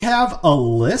have a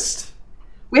list?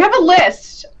 We have a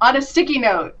list on a sticky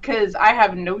note because I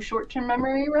have no short-term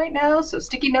memory right now, so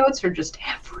sticky notes are just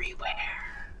everywhere.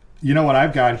 You know what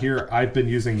I've got here? I've been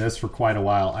using this for quite a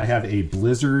while. I have a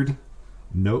Blizzard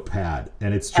notepad,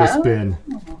 and it's just been...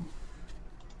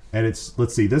 And it's,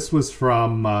 let's see, this was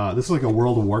from, this is like a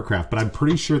World of Warcraft, but I'm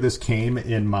pretty sure this came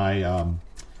in my,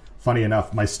 funny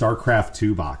enough, my StarCraft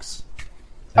 2 box.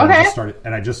 And Okay.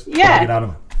 I just dug Yeah. it out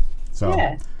of, so.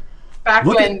 Yeah. Back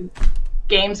when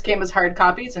games came as hard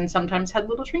copies and sometimes had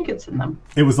little trinkets in them.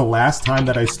 It was the last time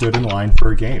that I stood in line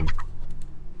for a game.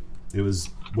 It was,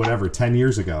 10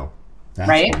 years ago. That's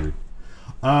right? weird.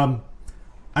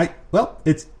 Well,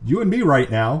 it's you and me right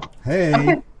now. Hey.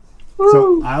 Okay.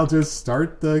 So I'll just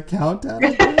start the countdown,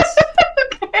 I guess.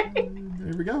 Okay.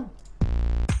 There we go.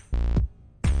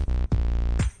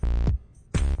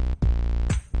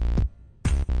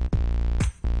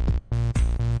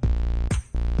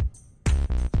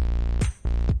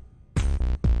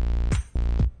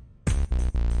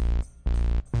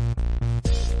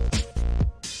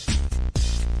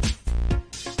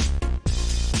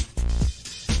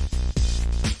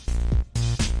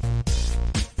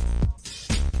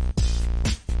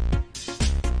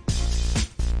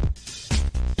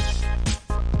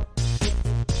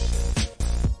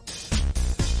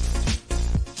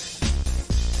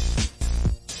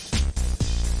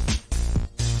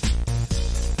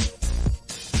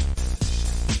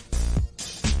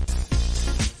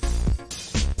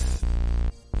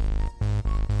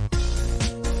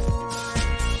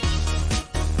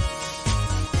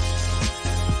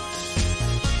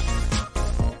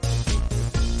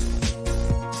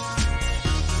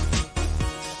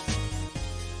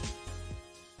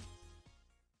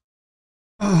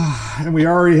 And we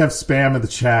already have spam in the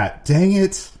chat. Dang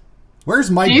it. Where's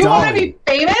my Do you dollar? want to be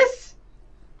famous?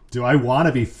 Do I want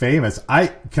to be famous?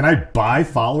 Can I buy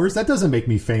followers? That doesn't make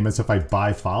me famous if I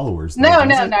buy followers. Though, No,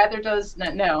 does it? neither does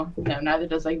neither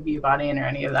does like Viewbotting or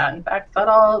any of that. In fact, that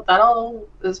all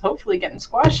is hopefully getting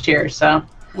squashed here. So,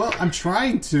 Well, I'm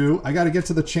trying to. I got to get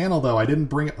to the channel though. I didn't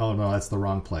bring it. Oh no, that's the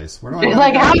wrong place. Where do I?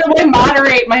 like, how do I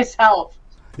moderate myself?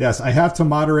 Yes, I have to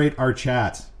moderate our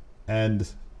chat, and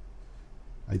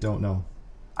I don't know.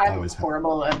 I'm Always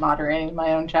horrible at moderating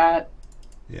my own chat.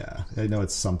 Yeah, I know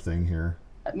it's something here.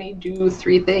 Let me do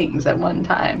 3 things at one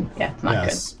time. Yeah, it's not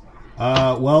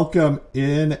good. Welcome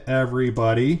in,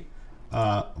 everybody.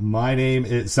 My name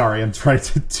is... Sorry, I'm trying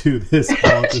to do this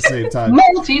all at the same time.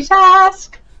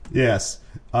 Multitask! Yes.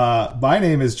 My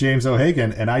name is James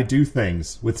O'Hagan, and I do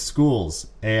things with schools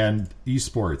and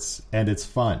esports, and it's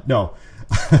fun. No.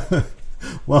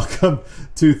 Welcome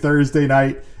to Thursday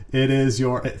night. It is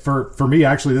for me,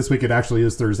 actually, this week it actually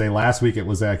is Thursday. Last week it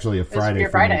was actually a Friday.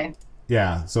 It's Friday. Me.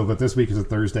 Yeah, but this week is a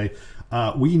Thursday.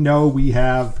 We know we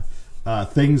have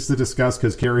things to discuss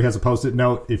because Carrie has a Post-it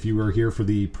note if you were here for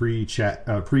the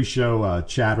pre-show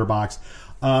chatterbox.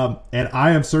 And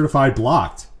I am certified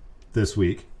blocked this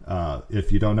week.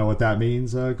 If you don't know what that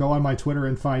means, go on my Twitter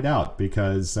and find out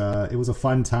because it was a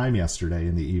fun time yesterday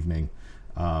in the evening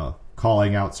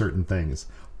calling out certain things.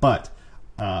 But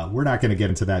we're not going to get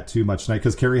into that too much tonight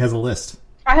because Carrie has a list.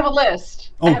 I have a list.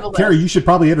 Carrie, you should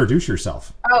probably introduce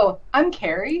yourself. Oh, I'm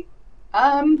Carrie.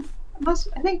 I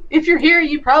think if you're here,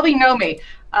 you probably know me.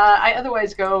 I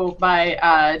otherwise go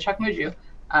by Chuck Muju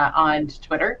on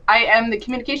Twitter. I am the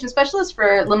communication specialist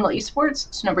for Liminal Esports,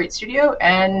 Snowbright Studio,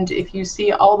 and if you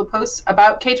see all the posts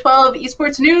about K-12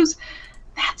 esports news,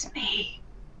 that's me.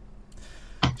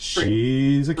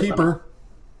 She's a keeper.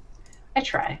 I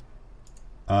try.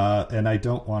 And I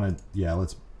don't want to... Yeah,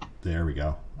 there we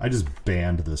go. I just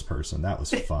banned this person. That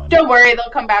was fun. Don't worry,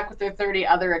 they'll come back with their 30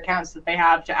 other accounts that they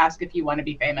have to ask if you want to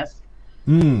be famous.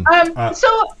 So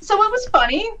it was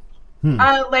funny.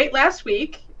 Late last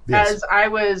week, yes.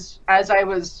 as I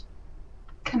was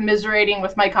commiserating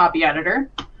with my copy editor.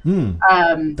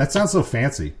 That sounds so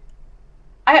fancy.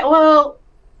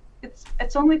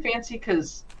 It's only fancy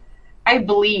because I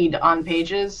bleed on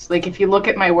pages. Like if you look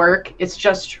at my work, it's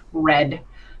just red.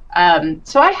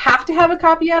 So I have to have a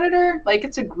copy editor. Like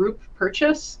it's a group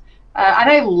purchase. And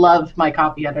I love my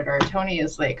copy editor. Tony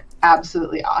is like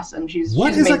absolutely awesome. She's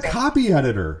amazing. A copy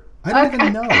editor? I don't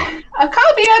even know. A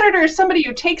copy editor is somebody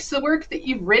who takes the work that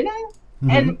you've written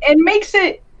and makes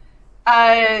it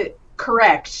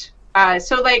correct.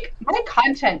 So like my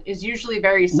content is usually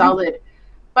very solid,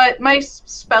 but my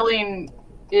spelling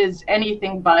is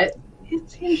anything but.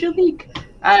 It's Angelique.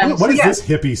 What is this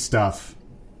hippie stuff?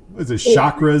 What is it,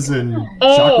 chakras and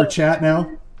chakra chat now?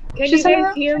 Can you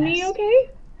guys hear me okay?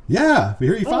 Yeah, we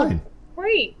hear you fine.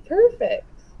 Great, perfect.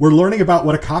 we're learning about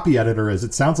what a copy editor is.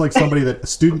 It sounds like somebody that a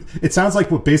student. It sounds like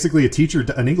what basically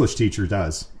an English teacher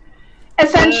does.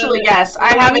 Essentially, yes.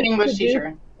 I have an English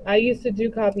teacher. I used to do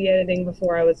copy editing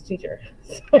before I was a teacher.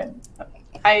 So.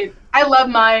 I love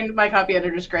mine. My copy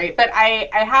editor's great. But I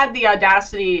had the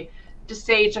audacity to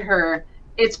say to her,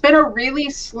 it's been a really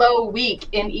slow week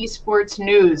in esports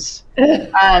news.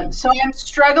 So I'm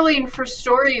struggling for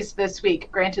stories this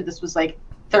week. Granted, this was like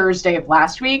Thursday of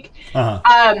last week.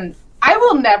 I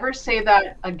will never say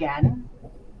that again.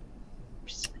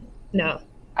 No.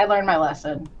 I learned my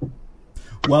lesson.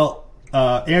 Well,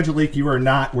 Angelique, you are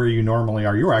not where you normally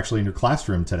are. You were actually in your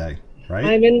classroom today, right?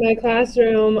 I'm in my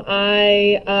classroom.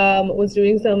 I was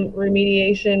doing some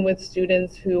remediation with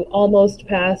students who almost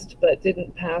passed but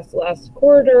didn't pass last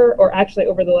quarter, or actually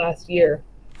over the last year.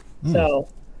 So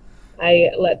I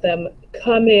let them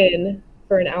come in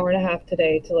for an hour and a half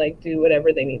today to like do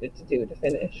whatever they needed to do to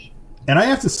finish. And I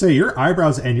have to say, your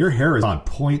eyebrows and your hair is on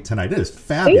point tonight. It is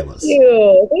fabulous. Thank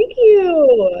you.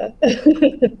 Thank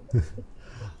you.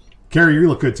 Carrie, you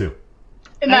look good too.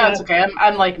 No, it's okay.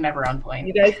 I'm like never on point.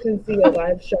 You guys can see a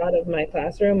live shot of my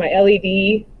classroom, my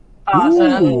LED.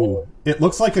 Awesome. Ooh, it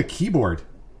looks like a keyboard.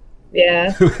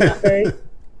 Yeah, very,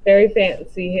 very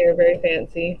fancy here. Very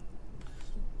fancy.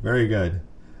 Very good.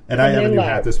 And I have a new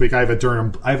hat this week. I have a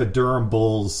Durham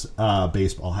Bulls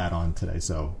baseball hat on today.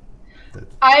 So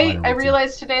I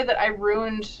realized today that I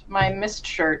ruined my mist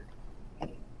shirt.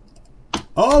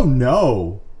 Oh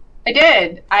no! I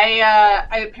did.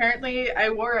 I apparently I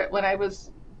wore it when I was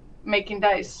making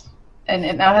dice, and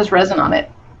it now has resin on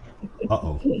it.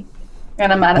 Uh-oh.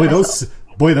 And I'm mad at myself.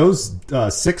 Those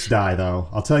 6 die though.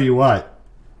 I'll tell you what.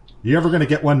 You ever going to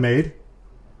get one made?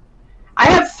 I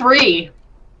have 3.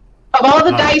 Of all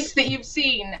the dice that you've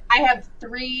seen, I have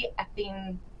 3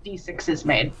 effing D6s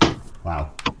made.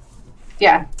 Wow.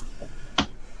 Yeah.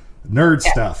 Nerd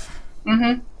stuff.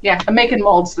 Mm-hmm. Yeah, I'm making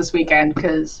molds this weekend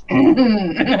because.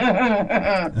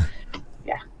 Yeah.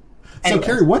 So,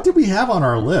 Carrie, what did we have on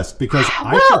our list? Because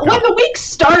I forgot. When the week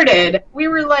started, we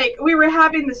were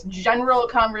having this general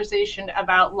conversation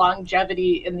about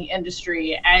longevity in the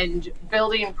industry and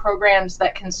building programs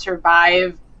that can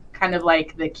survive kind of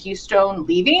like the keystone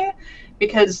leaving,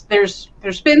 because there's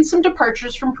been some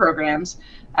departures from programs.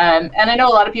 And I know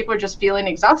a lot of people are just feeling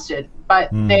exhausted, but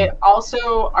they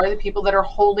also are the people that are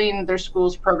holding their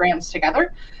schools' programs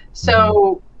together.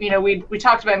 So, we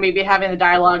talked about maybe having a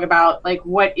dialogue about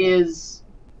what does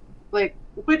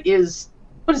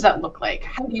that look like?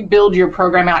 How do you build your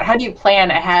program out? How do you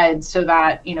plan ahead so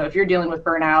that, if you're dealing with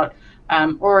burnout,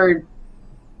 or,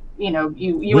 you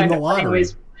win end the up lottery.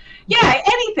 anyways. Yeah,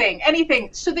 anything,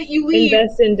 so that you leave.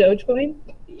 Invest in Dogecoin?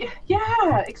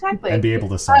 Yeah, exactly. And be able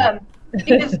to sell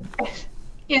it.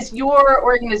 Is your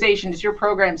organization, is your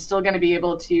program still going to be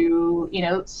able to,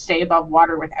 stay above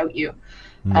water without you?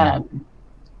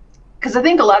 Because I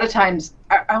think a lot of times,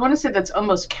 I want to say that's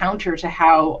almost counter to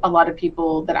how a lot of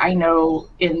people that I know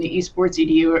in the esports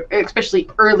EDU, especially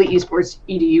early esports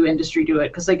EDU industry, do it.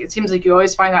 Because it seems like you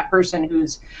always find that person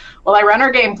who's, well, I run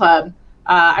our game club,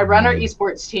 I run our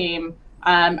esports team,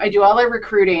 I do all our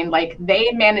recruiting,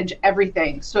 they manage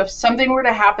everything. So if something were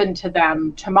to happen to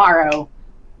them tomorrow,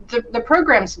 the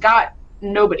program's got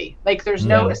nobody. There's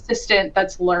no assistant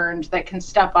that's learned that can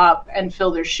step up and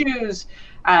fill their shoes.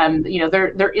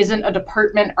 There isn't a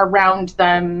department around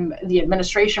them. The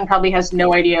administration probably has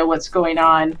no idea what's going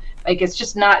on. It's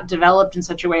just not developed in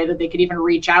such a way that they could even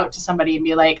reach out to somebody and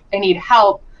be like, I need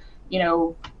help,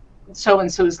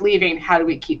 so-and-so is leaving. How do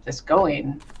we keep this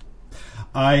going?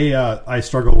 I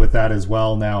struggle with that as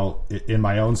well. Now, in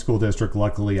my own school district,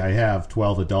 luckily I have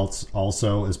 12 adults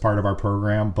also as part of our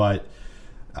program, but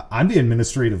I'm the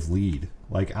administrative lead.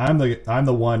 I'm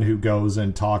the one who goes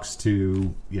and talks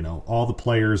to, all the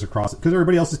players across, because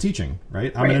everybody else is teaching,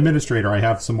 right? I'm an administrator. I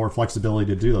have some more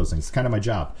flexibility to do those things. It's kind of my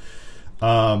job.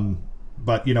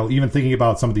 But, even thinking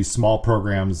about some of these small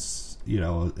programs,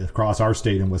 across our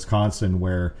state in Wisconsin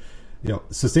where,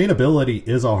 sustainability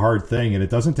is a hard thing, and it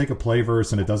doesn't take a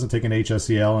Playverse, and it doesn't take an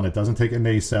HSEL, and it doesn't take a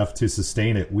NASEF to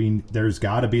sustain it. There's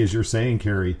got to be, as you're saying,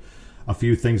 Carrie, a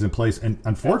few things in place. And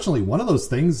unfortunately, one of those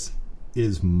things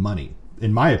is money,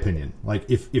 in my opinion.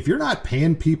 If you're not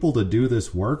paying people to do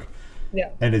this work,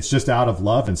 and it's just out of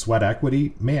love and sweat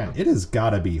equity, man, it has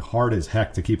got to be hard as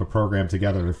heck to keep a program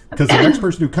together. Because the next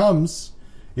person who comes,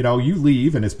 you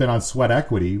leave, and it's been on sweat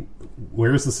equity.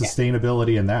 Where's the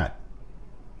sustainability in that?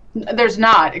 There's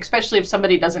not, especially if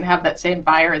somebody doesn't have that same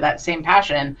fire, that same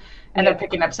passion, and they're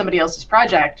picking up somebody else's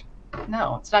project.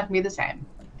 No, it's not going to be the same.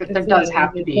 There does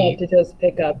have to be. You have to just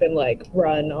pick up and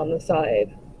run on the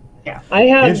side. Yeah. I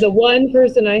have the one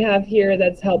person I have here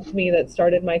that's helped me, that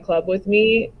started my club with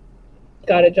me,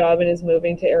 got a job and is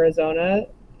moving to Arizona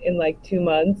in like 2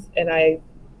 months. And I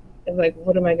am like,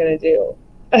 what am I going to do?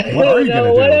 What are you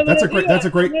going to do? That's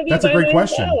a great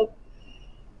question.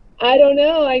 I don't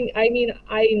know. I mean,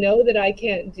 I know that I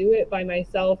can't do it by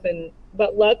myself,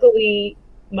 but luckily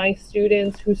my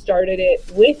students who started it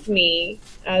with me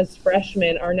as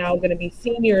freshmen are now going to be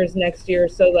seniors next year.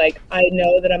 So like, I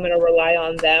know that I'm going to rely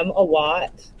on them a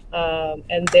lot.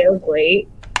 And they're great.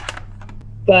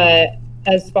 But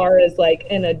as far as like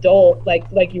an adult,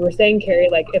 like you were saying, Carrie,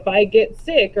 like if I get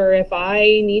sick or if I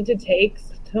need to take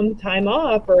some time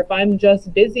off or if I'm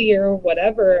just busy or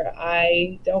whatever,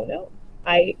 I don't know.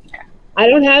 I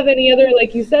don't have any other,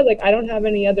 like you said, like I don't have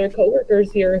any other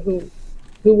coworkers here who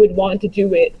would want to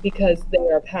do it because they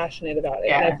are passionate about it.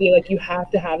 Yeah. And I feel like you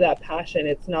have to have that passion.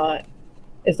 It's not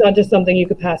just something you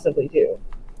could passively do.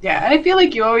 Yeah, and I feel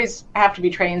like you always have to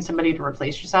be training somebody to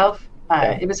replace yourself.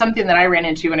 It was something that I ran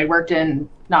into when I worked in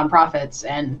nonprofits,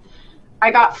 and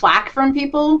I got flack from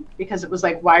people because it was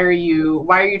like, why are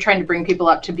you trying to bring people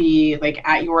up to be like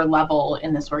at your level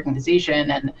in this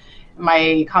organization? And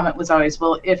my comment was always,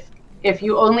 well, if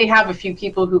you only have a few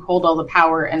people who hold all the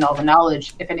power and all the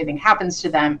knowledge, if anything happens to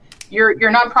them, your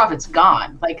nonprofit's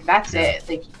gone. Like that's it.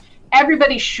 Like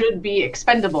everybody should be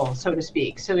expendable, so to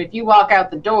speak. So if you walk out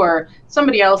the door,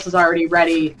 somebody else is already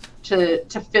ready to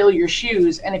fill your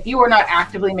shoes. And if you are not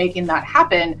actively making that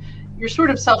happen, you're sort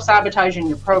of self-sabotaging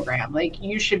your program. Like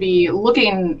you should be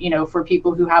looking, for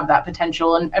people who have that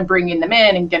potential and bringing them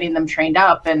in and getting them trained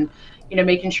up and,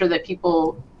 making sure that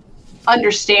people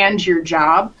understand your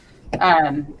job.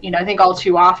 I think all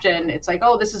too often it's like,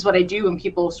 oh, this is what I do. And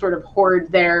people sort of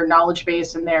hoard their knowledge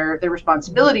base and their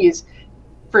responsibilities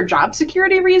for job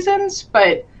security reasons.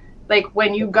 But like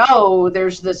when you go,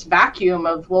 there's this vacuum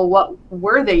of, well, what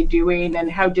were they doing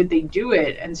and how did they do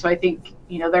it? And so I think,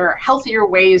 there are healthier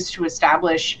ways to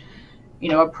establish,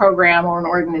 a program or an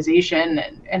organization.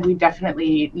 And we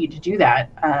definitely need to do that.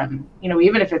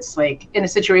 Even if it's like in a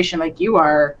situation like you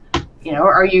are,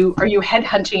 are you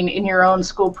headhunting in your own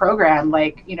school program?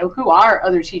 Like, who are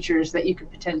other teachers that you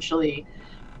could potentially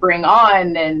bring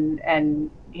on? And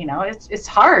it's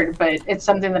hard, but it's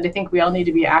something that I think we all need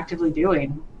to be actively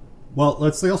doing. Well,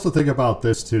 let's also think about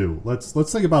this too. Let's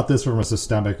think about this from a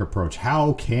systemic approach.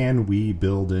 How can we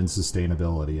build in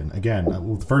sustainability? And again,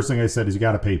 the first thing I said is you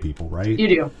got to pay people, right? You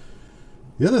do.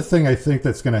 The other thing I think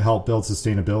that's going to help build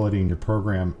sustainability in your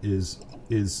program is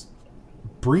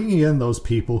bringing in those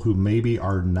people who maybe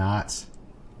are not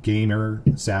gamer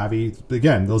savvy.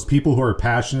 Again, those people who are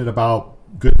passionate about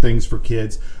good things for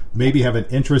kids, maybe have an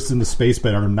interest in the space,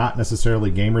 but are not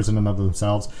necessarily gamers in and of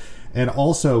themselves. And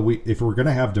also, if we're going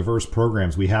to have diverse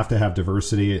programs, we have to have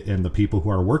diversity in the people who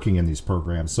are working in these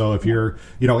programs. So if you're,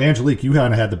 Angelique, you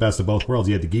kind of had the best of both worlds.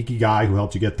 You had the geeky guy who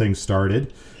helped you get things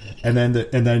started, and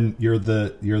then you're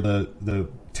the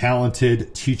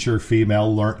talented teacher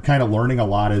female, learning a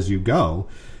lot as you go.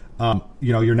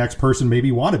 Your next person maybe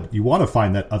you want to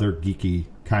find that other geeky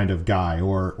kind of guy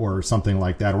or something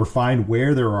like that, or find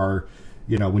where there are,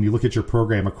 when you look at your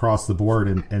program across the board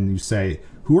and you say,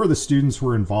 who are the students who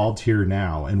are involved here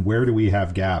now and where do we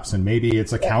have gaps? And maybe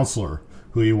it's a counselor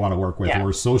who you want to work with,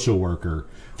 or a social worker,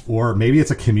 or maybe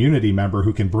it's a community member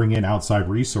who can bring in outside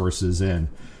resources in.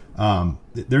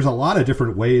 There's a lot of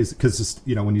different ways, because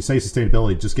when you say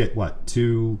sustainability, just get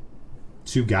two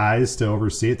guys to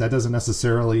oversee it. That doesn't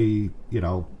necessarily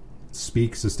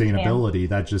speak sustainability.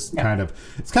 That just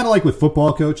it's kind of like with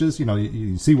football coaches.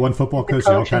 You see one football coach,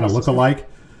 they all kind of look alike.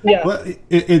 Yeah. Well,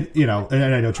 and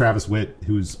I know Travis Witt,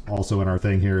 who's also in our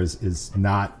thing here, is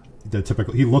not the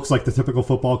typical. He looks like the typical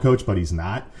football coach, but he's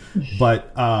not.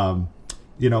 But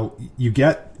you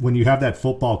get, when you have that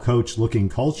football coach looking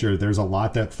culture, there's a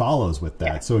lot that follows with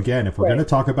that. Yeah. So again, if we're going to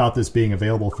talk about this being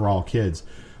available for all kids,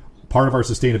 part of our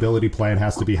sustainability plan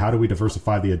has to be, how do we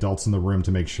diversify the adults in the room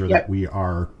to make sure that we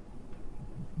are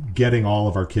getting all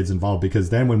of our kids involved? Because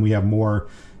then when we have more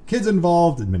kids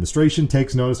involved, administration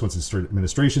takes notice. Once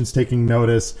administration's taking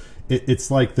notice, it's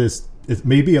like this, it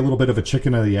may be a little bit of a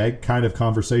chicken or the egg kind of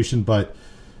conversation, but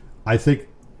I think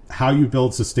how you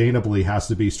build sustainably has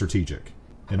to be strategic.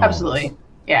 Absolutely.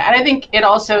 Yeah. And I think it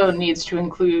also needs to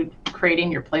include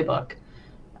creating your playbook.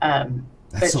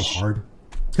 That's so hard.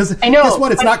 Because guess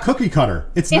what? It's not cookie cutter.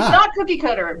 It's not cookie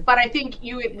cutter, but I think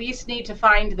you at least need to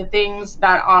find the things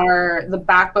that are the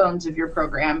backbones of your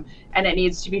program, and it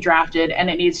needs to be drafted and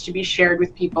it needs to be shared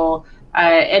with people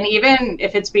And even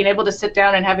if it's being able to sit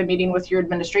down and have a meeting with your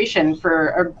administration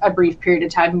for a brief period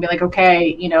of time and be like,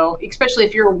 okay, especially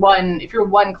if you're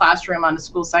one classroom on a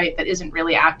school site that isn't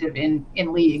really active in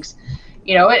leagues,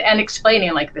 and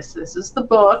explaining like this is the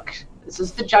book, this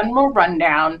is the general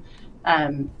rundown.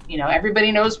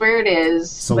 Everybody knows where it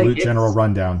is. Salute general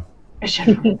rundown.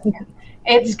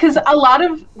 It's because a lot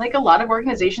of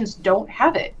organizations don't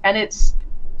have it, and it's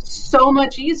so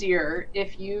much easier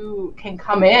if you can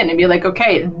come in and be like,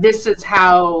 okay, this is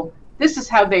how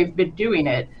they've been doing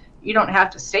it. You don't have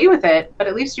to stay with it, but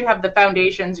at least you have the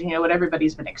foundations and what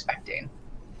everybody's been expecting.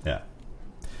 Yeah.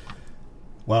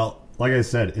 Well, like I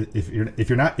said, if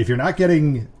you're not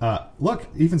getting look,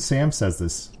 even Sam says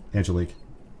this, Angelique.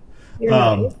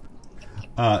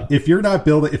 If you're not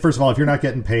building, first of all, if you're not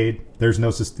getting paid, there's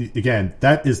no, again,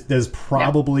 that is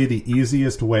probably the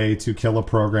easiest way to kill a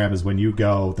program is when you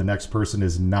go, the next person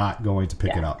is not going to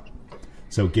pick it up.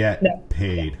 So get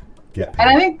paid. Get paid.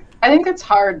 And I think it's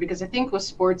hard because I think with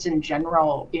sports in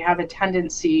general, you have a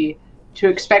tendency to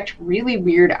expect really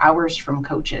weird hours from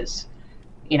coaches.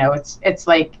 It's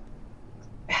like,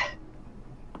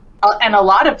 and a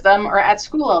lot of them are at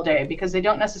school all day because they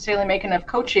don't necessarily make enough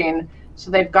coaching. So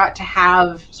they've got to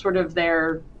have sort of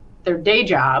their day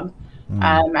job.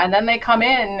 And then they come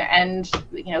in and,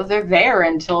 they're there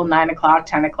until 9 o'clock,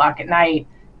 10 o'clock at night.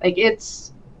 Like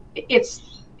it's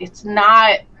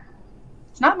not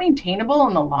maintainable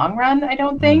in the long run, I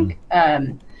don't think.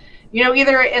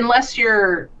 Either unless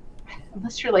you're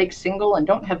like single and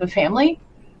don't have a family.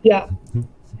 Yeah.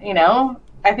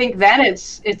 I think then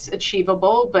it's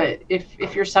achievable, but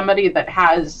if you're somebody that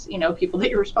has, people that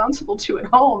you're responsible to at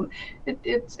home,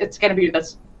 that's going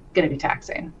to be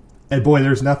taxing. And boy,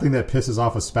 there's nothing that pisses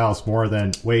off a spouse more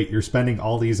than, wait, you're spending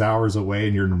all these hours away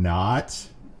and you're not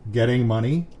getting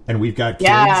money, and we've got kids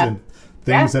and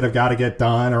things that have got to get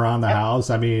done around the house.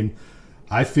 I mean,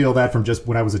 I feel that from just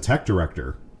when I was a tech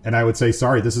director, and I would say,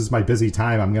 sorry, this is my busy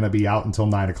time. I'm going to be out until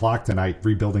 9 o'clock tonight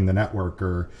rebuilding the network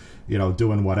or,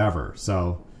 doing whatever.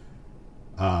 So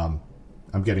I'm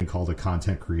getting called a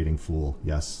content creating fool.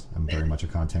 Yes, I'm very much a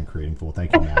content creating fool.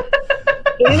 Thank you, Matt.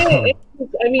 And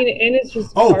it's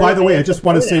just. Oh, by the way, I just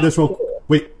want to say this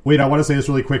Wait, I want to say this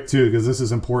really quick too, because this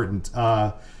is important.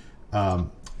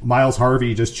 Miles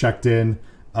Harvey just checked in.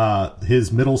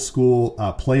 His middle school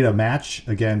played a match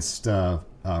against a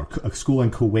school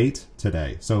in Kuwait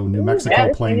today. So New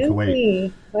Mexico playing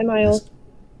Kuwait. Hi, Miles.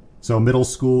 So middle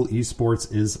school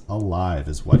esports is alive,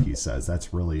 is what he says.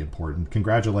 That's really important.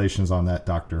 Congratulations on that,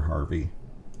 Dr. Harvey.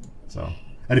 So,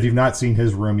 and if you've not seen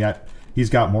his room yet,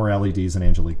 he's got more LEDs than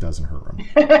Angelique does in her room.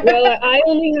 Well, I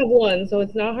only have one, so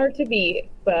it's not hard to beat.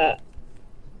 But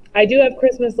I do have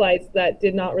Christmas lights that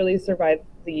did not really survive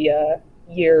the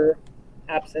year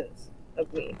absence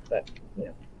of me. But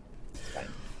it's fine.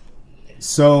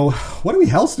 So, what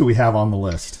else do we have on the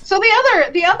list? So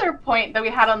the other point that we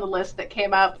had on the list that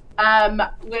came up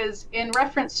was in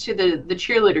reference to the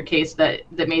cheerleader case that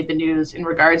made the news in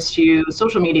regards to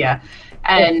social media,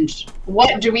 and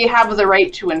what do we have the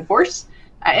right to enforce?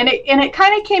 And it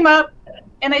kind of came up,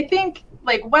 and I think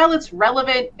while it's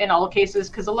relevant in all cases,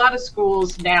 because a lot of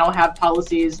schools now have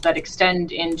policies that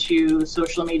extend into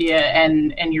social media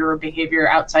and your behavior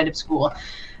outside of school,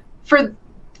 for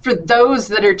those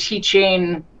that are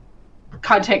teaching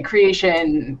content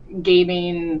creation,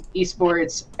 gaming,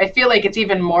 esports, I feel like it's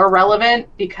even more relevant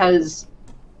because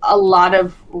a lot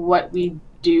of what we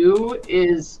do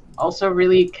is also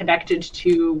really connected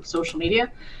to social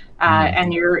media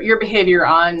and your behavior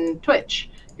on Twitch,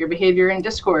 your behavior in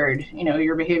Discord,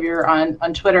 your behavior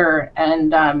on Twitter,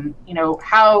 and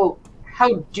how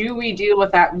do we deal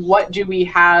with that? What do we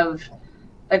have?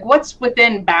 What's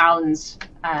within bounds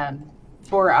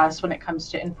for us when it comes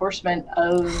to enforcement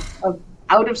of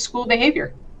out of school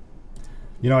behavior?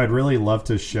 I'd really love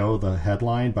to show the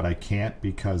headline, but I can't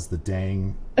because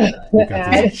we've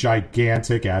got this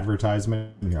gigantic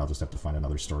advertisement. Here, I'll just have to find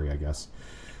another story, I guess.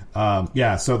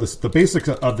 So the basics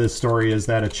of this story is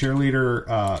that a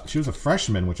cheerleader, she was a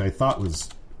freshman, which I thought was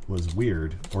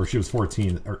weird, or she was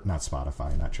 14, or not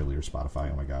Spotify, not cheerleader,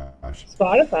 Spotify. Oh my gosh,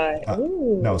 Spotify.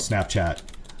 No, Snapchat.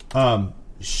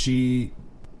 She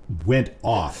went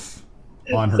off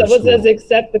on her. Someone says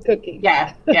accept the cookie.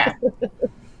 Yeah.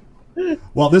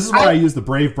 Well, this is why I use the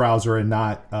Brave browser and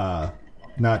not Chrome.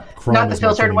 Not the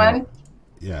filtered one.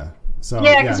 Yeah. So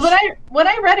because when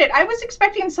I read it, I was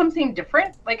expecting something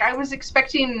different. I was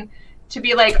expecting to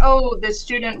be like, oh, this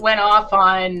student went off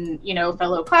on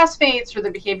fellow classmates, or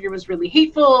the behavior was really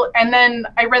hateful. And then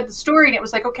I read the story, and it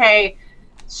was like, okay,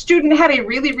 student had a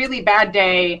really, really bad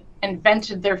day. and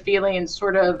vented their feelings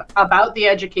sort of about the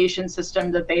education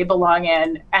system that they belong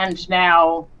in, and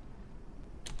now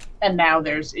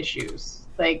there's issues.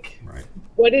 Like, right.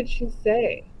 What did she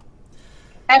say?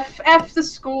 F the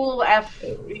school,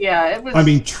 yeah, it was. I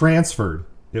mean, transferred.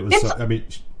 It was.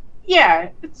 Yeah,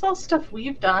 it's all stuff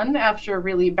we've done after a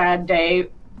really bad day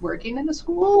working in a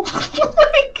school.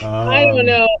 Like, I don't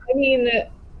know. I mean,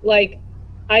 like,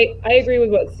 I agree with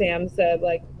what Sam said.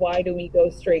 Like, why do we go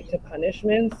straight to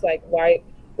punishments? Like, why?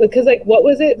 Because, like, what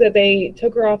was it that they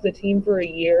took her off the team for a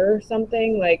year or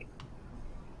something? Like,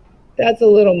 that's a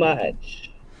little much.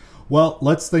 Well,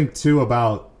 let's think too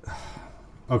about.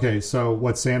 Okay, so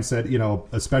what Sam said,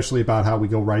 especially about how we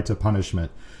go right to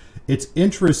punishment. It's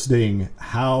interesting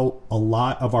how a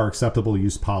lot of our acceptable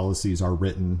use policies are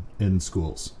written in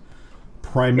schools.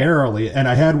 Primarily, and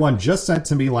I had one just sent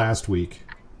to me last week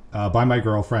by my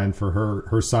girlfriend for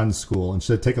her son's school, and she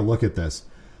said, take a look at this.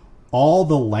 All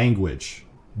the language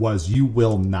was "you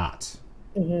will not."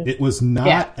 Mm-hmm. It was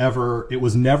not ever. It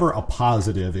was never a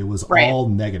positive. It was all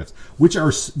negatives, which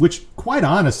quite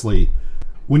honestly,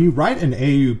 when you write an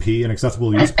AUP, an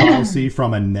acceptable use policy,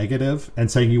 from a negative and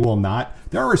saying "you will not,"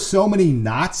 there are so many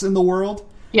nots in the world.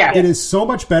 Yeah, it is so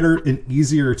much better and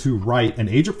easier to write an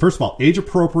age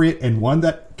appropriate and one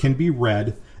that can be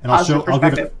read. And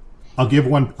I'll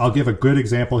give a good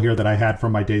example here that I had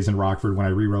from my days in Rockford when I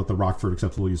rewrote the Rockford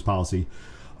acceptable use policy,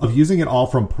 of using it all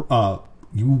from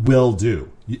 "you will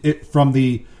do" it from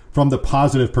the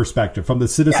positive perspective, from the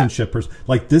citizenship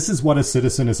like, this is what a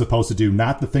citizen is supposed to do,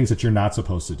 not the things that you're not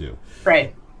supposed to do.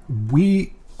 Right.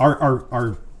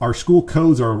 Our school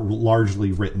codes are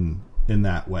largely written in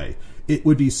that way. It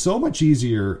would be so much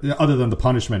easier, other than the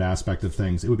punishment aspect of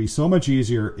things, it would be so much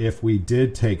easier if we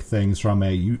did take things from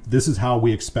this is how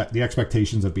we expect, the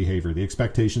expectations of behavior, the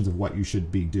expectations of what you should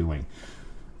be doing,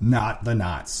 not the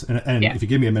knots. And if you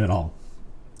give me a minute, I'll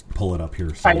pull it up here.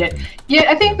 Find it. Yeah,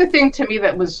 I think the thing to me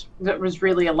that was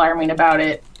really alarming about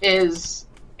it is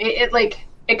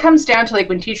it comes down to, like,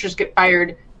 when teachers get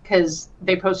fired because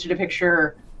they posted a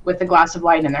picture with a glass of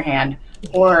wine in their hand,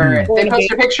 or they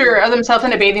posted a picture of themselves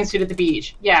in a bathing suit at the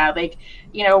beach. Yeah, like,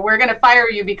 we're going to fire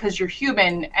you because you're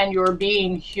human and you're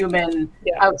being human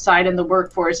outside in the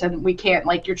workforce, and we can't,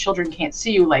 like, your children can't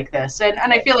see you like this. And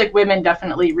I feel like women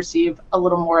definitely receive a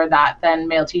little more of that than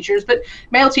male teachers, but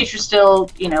male teachers still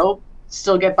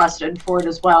get busted for it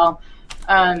as well.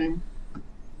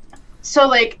 So,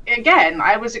 like, again,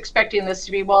 I was expecting this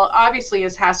to be, well, obviously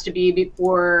this has to be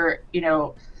before,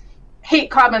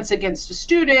 hate comments against a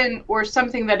student or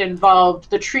something that involved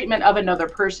the treatment of another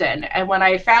person. And when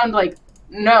I found, like,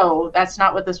 no, that's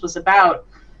not what this was about,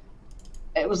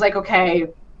 it was like, okay,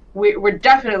 we're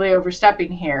definitely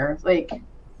overstepping here. Like,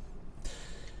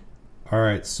 all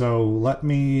right, so let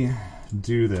me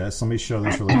do this. Let me show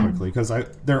this really quickly, because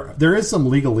there is some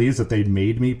legalese that they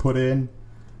made me put in,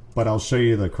 but I'll show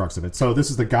you the crux of it. So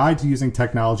this is the guide to using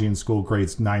technology in school,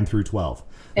 grades 9 through 12.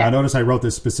 Now, notice I wrote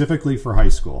this specifically for high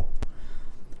school.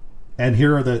 And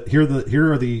here are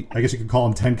the I guess you could call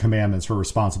them 10 commandments for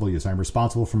responsible use. I'm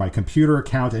responsible for my computer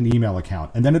account and email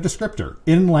account, and then a descriptor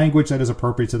in language that is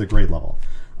appropriate to the grade level.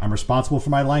 I'm responsible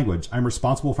for my language. I'm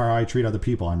responsible for how I treat other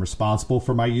people. I'm responsible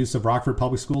for my use of Rockford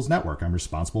Public Schools network. I'm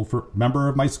responsible for member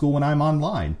of my school when I'm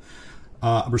online.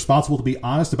 I'm responsible to be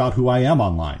honest about who I am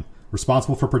online.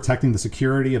 Responsible for protecting the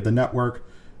security of the network.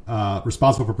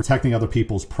 Responsible for protecting other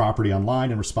people's property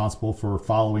online, and responsible for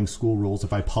following school rules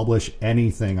if I publish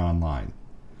anything online.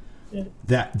 Yeah.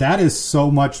 That is so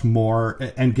much more,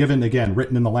 and given, again,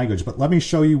 written in the language. But let me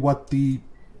show you what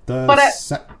But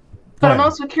I'm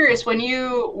also curious, when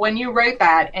you write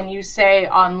that and you say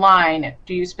online,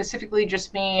 do you specifically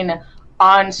just mean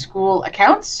on school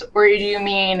accounts, or do you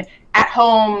mean at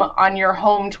home on your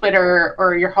home Twitter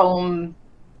or your home?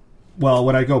 Well,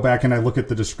 when I go back and I look at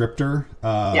the descriptor,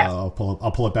 I'll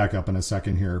pull it back up in a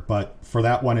second here. But for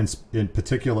that one in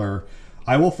particular,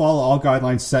 I will follow all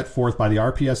guidelines set forth by the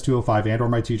RPS 205 and or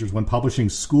my teachers when publishing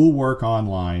schoolwork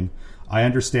online. I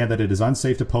understand that it is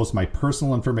unsafe to post my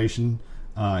personal information,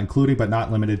 including but not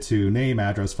limited to name,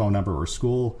 address, phone number, or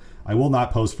school. I will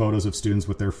not post photos of students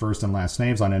with their first and last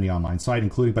names on any online site,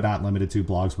 including but not limited to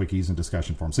blogs, wikis, and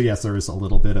discussion forums. So yes, there is a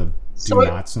little bit of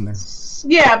nots in there.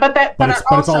 Yeah, but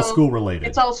it's all school related.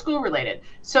 It's all school related.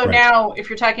 So right. Now, if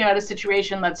you're talking about a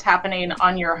situation that's happening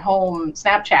on your home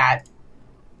Snapchat,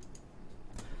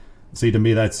 see, to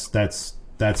me, that's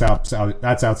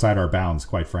outside our bounds,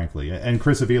 quite frankly. And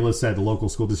Chris Avila said the local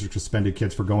school district suspended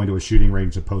kids for going to a shooting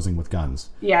range and posing with guns.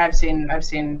 Yeah, I've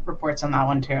seen reports on that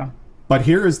one too. But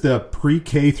here is the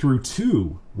pre-K through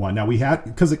 2 one. Now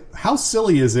because how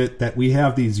silly is it that we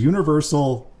have these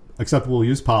universal acceptable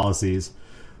use policies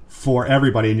for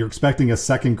everybody, and you're expecting a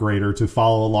second grader to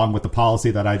follow along with the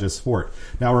policy that I just fought.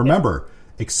 Now, remember,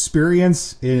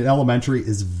 experience in elementary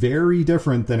is very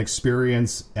different than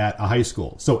experience at a high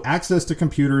school. So access to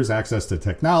computers, access to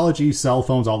technology, cell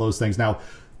phones, all those things. Now,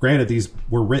 granted, these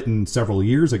were written several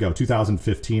years ago.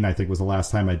 2015, I think, was the last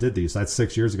time I did these. That's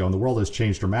 6 years ago, and the world has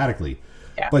changed dramatically.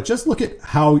 Yeah. But just look at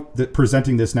how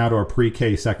presenting this now to a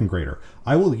pre-K second grader.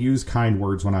 I will use kind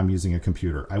words when I'm using a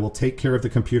computer. I will take care of the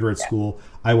computer at school.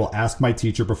 I will ask my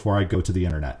teacher before I go to the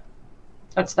internet.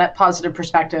 That's that positive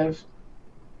perspective.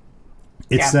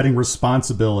 It's setting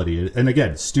responsibility. And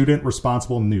again, student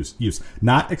responsible use.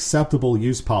 Not acceptable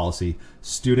use policy,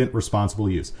 student responsible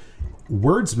use.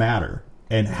 Words matter.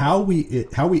 And how we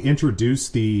introduce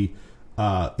the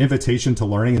invitation to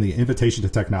learning and the invitation to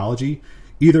technology,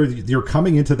 either you're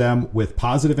coming into them with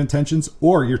positive intentions,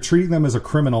 or you're treating them as a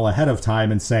criminal ahead of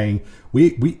time and saying,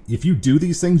 if you do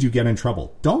these things, you get in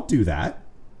trouble. Don't do that.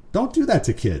 Don't do that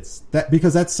to kids.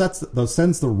 Because that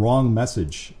sends the wrong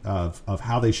message of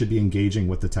how they should be engaging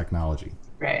with the technology.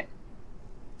 Right.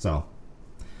 So.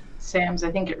 Sam's,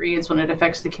 I think it reads, when it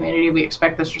affects the community, we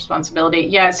expect this responsibility.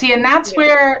 Yeah, see, and that's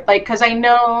where, like, because I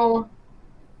know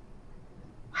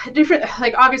different,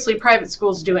 like, obviously private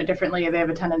schools do it differently. They have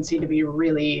a tendency to be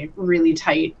really, really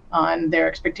tight on their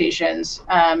expectations.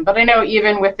 But I know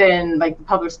even within, like, the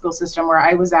public school system where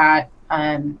I was at,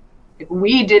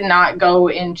 we did not go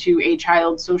into a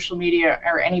child's social media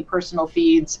or any personal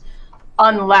feeds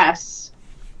unless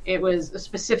it was a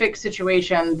specific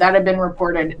situation that had been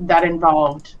reported that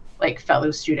involved, like,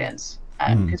 fellow students.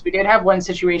 Because we did have one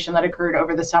situation that occurred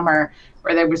over the summer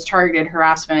where there was targeted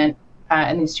harassment,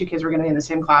 and these two kids were going to be in the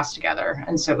same class together.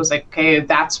 And so it was like, okay,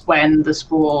 that's when the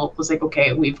school was like,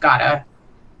 okay, we've got to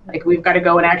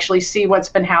go and actually see what's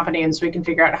been happening, so we can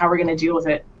figure out how we're going to deal with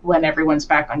it when everyone's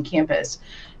back on campus.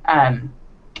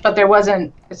 But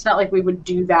it's not like we would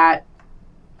do that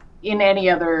in any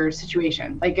other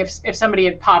situation. Like if somebody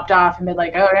had popped off and been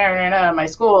like, oh, no, my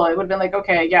school, it would have been like,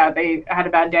 okay, yeah, they had a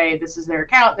bad day. This is their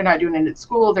account. They're not doing it at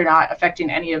school. They're not affecting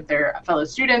any of their fellow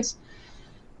students.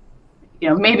 You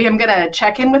know, maybe I'm going to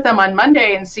check in with them on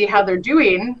Monday and see how they're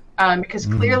doing, because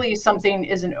clearly something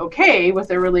isn't okay with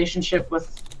their relationship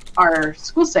with our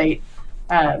school site.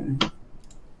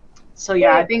 So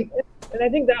yeah, I think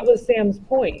that was Sam's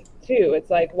point too. It's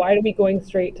like, why are we going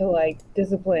straight to like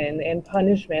discipline and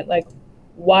punishment? Like,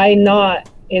 why not,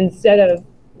 instead of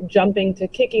jumping to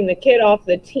kicking the kid off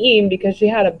the team because she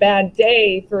had a bad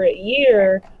day for a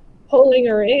year, pulling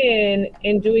her in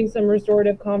and doing some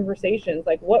restorative conversations?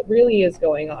 Like, what really is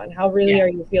going on? How really are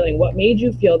you feeling? What made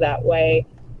you feel that way?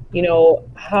 You know,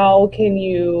 how can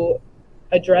you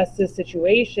address this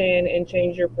situation and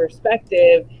change your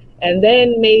perspective? And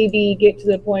then maybe get to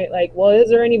the point like, well, is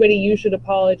there anybody you should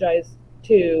apologize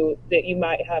to that you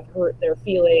might have hurt their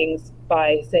feelings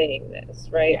by saying this,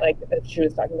 right? Like if she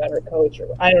was talking about her coach, or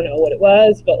I don't know what it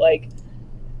was, but like,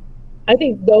 I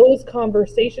think those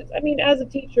conversations, I mean, as a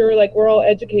teacher, like, we're all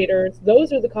educators,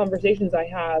 those are the conversations I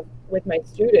have with my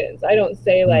students. I don't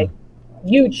say like,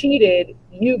 you cheated,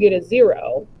 you get a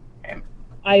 0.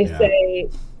 I say,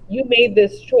 you made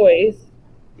this choice.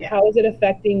 How is it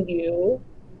affecting you?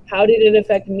 How did it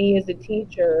affect me as a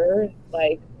teacher?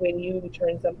 Like, when you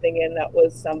turned something in that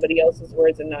was somebody else's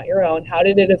words and not your own, how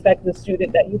did it affect the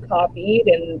student that you copied?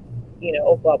 And, you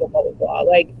know, blah, blah, blah, blah, blah.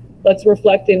 Like, let's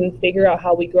reflect and figure out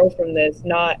how we grow from this,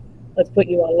 not let's put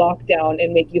you on lockdown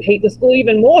and make you hate the school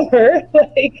even more.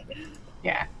 Like,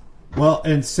 well,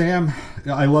 and Sam,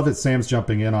 I love that Sam's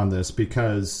jumping in on this,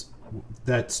 because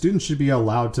that students should be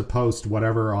allowed to post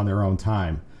whatever on their own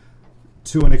time.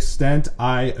 To an extent,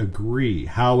 I agree.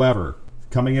 However,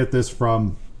 coming at this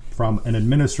from an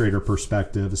administrator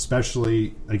perspective,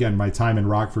 especially, again, my time in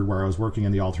Rockford where I was working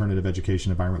in the alternative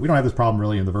education environment, we don't have this problem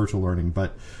really in the virtual learning,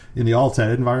 but in the alt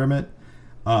ed environment,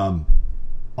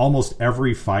 almost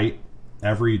every fight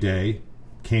every day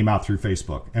came out through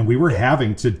Facebook. And we were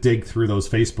having to dig through those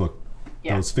Facebook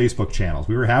channels.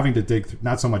 We were having to dig through,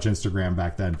 not so much Instagram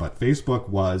back then, but Facebook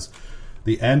was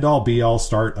the end-all, be-all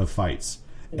start of fights.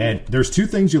 And there's two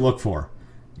things you look for.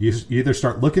 You either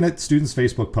start looking at students'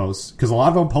 Facebook posts, because a lot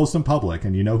of them post in public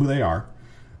and you know who they are,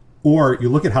 or you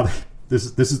look at how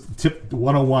this is tip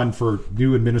 101 for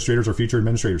new administrators or future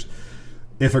administrators.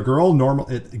 If a girl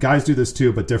guys do this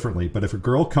too, but differently, but if a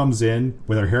girl comes in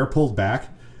with her hair pulled back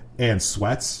and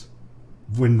sweats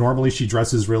when normally she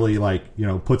dresses really, like, you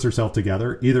know, puts herself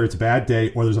together, either it's a bad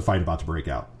day or there's a fight about to break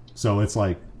out. So it's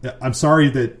like, I'm sorry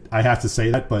that I have to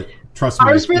say that, but trust me.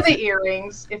 Ours were the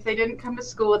earrings. If they didn't come to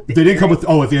school with if they didn't come with,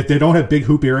 if they don't have big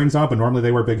hoop earrings on, but normally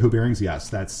they wear big hoop earrings, yes,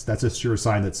 that's a sure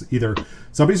sign that's either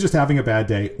somebody's just having a bad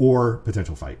day or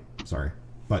potential fight. Sorry.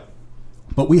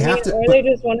 But we have to. Or they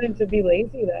just wanted to be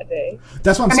lazy that day.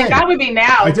 That's what I'm saying. I mean, that would be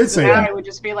now. I did say that. It would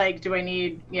just be like, do I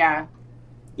need? Yeah.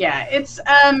 It's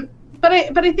but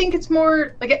I think it's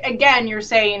more like, again, you're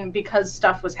saying because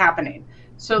stuff was happening.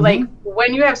 So like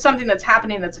when you have something that's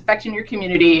happening that's affecting your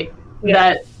community,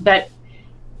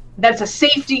 that's a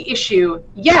safety issue.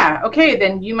 Yeah, okay,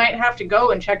 then you might have to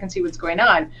go and check and see what's going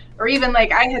on. Or even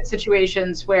like I had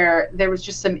situations where there was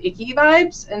just some icky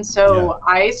vibes, and so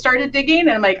I started digging,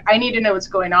 and I'm like, I need to know what's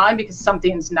going on because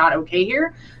something's not okay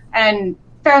here, and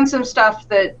found some stuff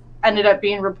that ended up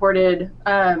being reported.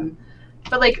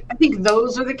 But like I think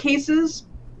those are the cases,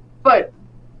 but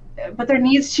there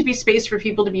needs to be space for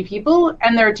people to be people,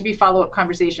 and there to be follow-up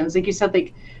conversations. Like you said,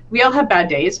 like we all have bad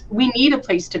days. We need a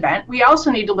place to vent. We also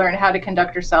need to learn how to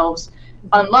conduct ourselves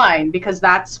online, because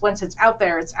that's, once it's out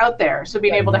there, it's out there. So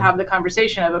being able to have the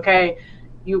conversation of, okay,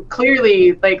 you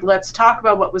clearly, like, let's talk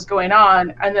about what was going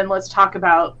on, and then let's talk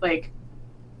about, like,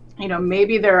 you know,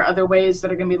 maybe there are other ways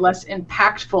that are going to be less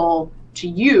impactful to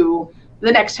you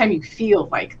the next time you feel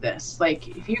like this. Like,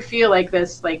 if you feel like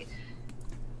this, like,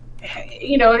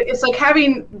 you know, it's like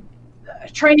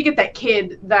trying to get that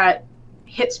kid that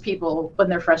hits people when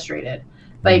they're frustrated.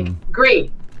 Like,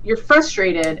 great, you're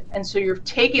frustrated, and so you're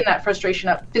taking that frustration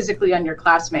up physically on your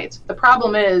classmates. The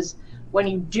problem is when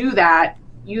you do that,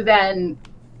 you then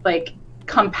like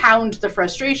compound the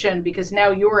frustration, because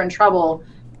now you're in trouble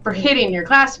for hitting your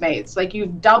classmates. Like,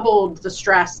 you've doubled the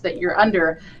stress that you're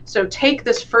under. So take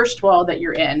this first wall that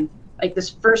you're in, like this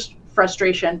first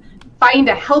frustration, find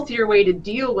a healthier way to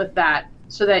deal with that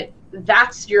so that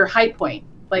that's your high point.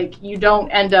 Like, you don't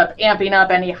end up amping up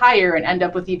any higher and end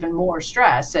up with even more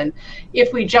stress. And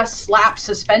if we just slap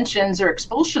suspensions or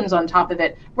expulsions on top of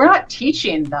it, we're not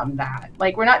teaching them that.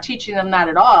 Like, we're not teaching them that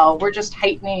at all. We're just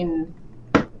heightening,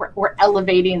 we're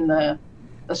elevating the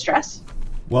stress.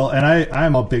 Well, and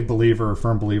I'm a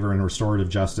firm believer in restorative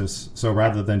justice. So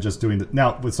rather than just doing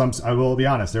now with some, I will be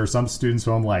honest, there are some students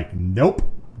who I'm like, nope,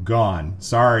 gone.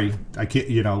 Sorry, I can't.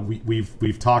 You know,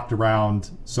 we've talked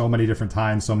around so many different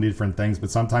times, so many different things, but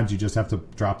sometimes you just have to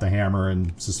drop the hammer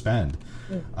and suspend.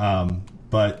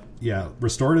 But yeah,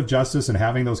 restorative justice and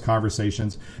having those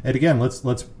conversations. And again,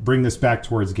 let's bring this back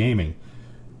towards gaming.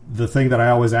 The thing that I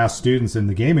always ask students in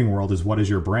the gaming world is, what is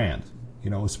your brand? You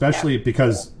know, especially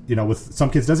because, you know, with some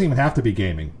kids, it doesn't even have to be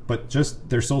gaming, but just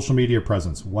their social media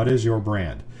presence. What is your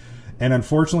brand? And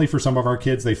unfortunately for some of our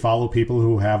kids, they follow people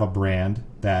who have a brand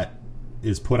that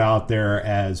is put out there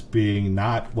as being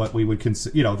not what we would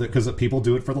consider, you know, because people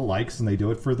do it for the likes and they do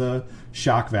it for the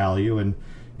shock value. And,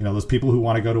 you know, those people who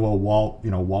want to go to a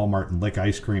Walmart and lick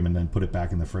ice cream and then put it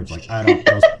back in the fridge. Like, I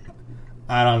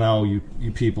don't know. You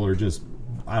people are just,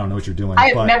 I don't know what you're doing.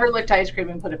 I've never licked ice cream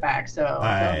and put it back, so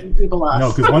people off.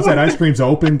 No, because once that ice cream's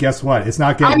open, guess what? It's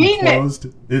not getting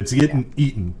closed. It's getting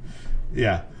eaten.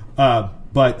 Yeah.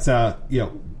 But you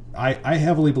know, I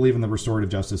heavily believe in the restorative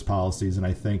justice policies, and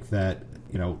I think that,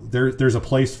 you know, there's a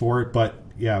place for it. But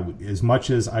yeah, as much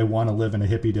as I want to live in a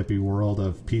hippy-dippy world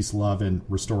of peace, love, and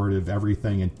restorative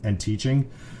everything and teaching,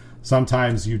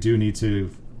 sometimes you do need to,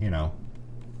 you know.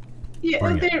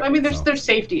 Yeah, there's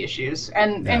safety issues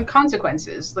and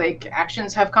consequences. Like,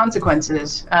 actions have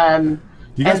consequences. Do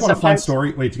you guys want a fun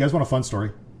story? Wait, do you guys want a fun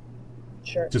story?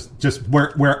 Sure. Just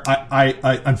where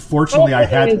I unfortunately I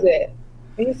had. It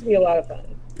used to be a lot of fun.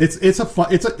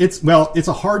 It's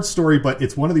a hard story, but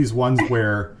it's one of these ones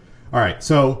where, all right.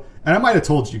 So, and I might have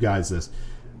told you guys this.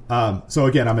 So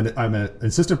again, I'm an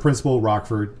assistant principal at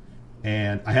Rockford.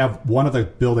 And I have one of the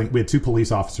building. We had two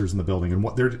police officers in the building, and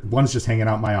one's just hanging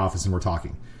out in my office, and we're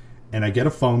talking. And I get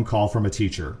a phone call from a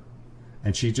teacher,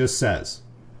 and she just says,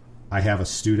 "I have a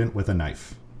student with a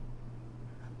knife."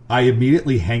 I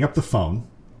immediately hang up the phone.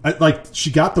 She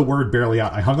got the word barely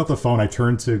out. I hung up the phone. I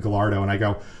turned to Gallardo, and I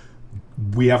go,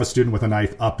 "We have a student with a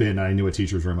knife up in." And I knew what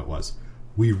teacher's room it was.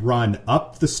 We run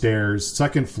up the stairs,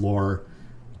 second floor,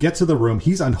 get to the room.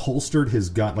 He's unholstered his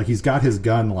gun. Like, he's got his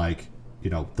gun, like, you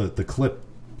know, the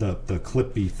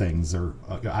clippy things, or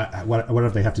whatever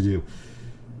they have to do.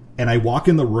 And I walk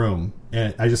in the room,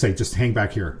 and I just say, "Just hang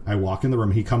back here." I walk in the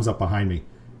room. He comes up behind me.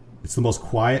 It's the most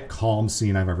quiet, calm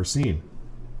scene I've ever seen.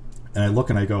 And I look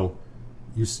and I go,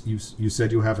 you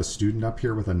said you have a student up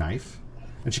here with a knife?"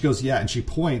 And she goes, "Yeah." And she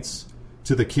points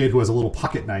to the kid who has a little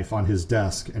pocket knife on his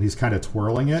desk, and he's kind of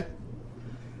twirling it.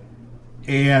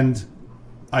 And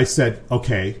I said,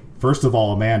 "Okay, first of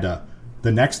all, Amanda,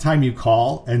 the next time you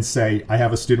call and say, I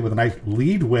have a student with a knife,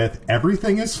 lead with,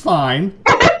 everything is fine.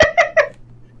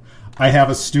 I have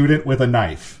a student with a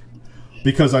knife.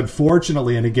 Because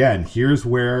unfortunately, and again, here's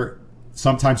where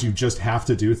sometimes you just have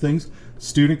to do things.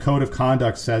 Student code of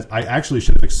conduct says I actually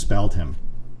should have expelled him.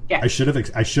 Yeah. I should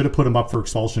have put him up for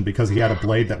expulsion because he had a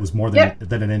blade that was more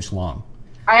than an inch long.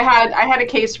 I had a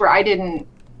case where I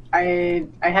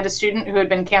had a student who had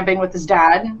been camping with his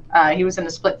dad. He was in a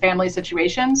split family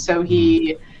situation, so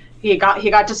he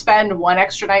got to spend one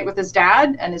extra night with his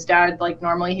dad, and his dad, like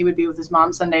normally he would be with his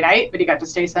mom Sunday night, but he got to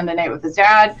stay Sunday night with his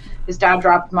dad. His dad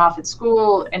dropped him off at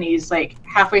school, and he's like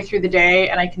halfway through the day,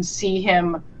 and I can see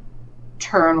him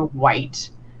turn white.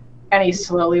 And he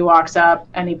slowly walks up,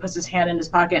 and he puts his hand in his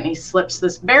pocket, and he slips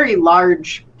this very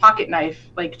large pocket knife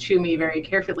like to me very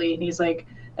carefully, and he's like,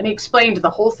 and he explained the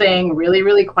whole thing really,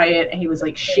 really quiet, and he was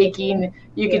like shaking.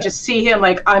 You could just see him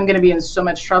like, I'm gonna be in so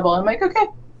much trouble. I'm like, okay,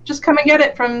 just come and get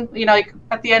it from, like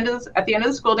at the end of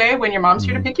the school day when your mom's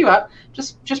here to pick you up.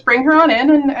 Just bring her on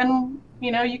in, and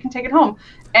you can take it home.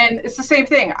 And it's the same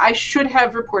thing. I should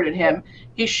have reported him.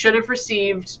 He should have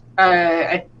received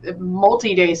a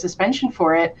multi-day suspension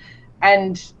for it.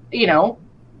 And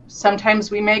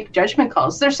sometimes we make judgment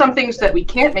calls. There's some things that we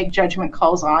can't make judgment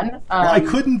calls on. I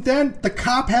couldn't then. The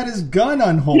cop had his gun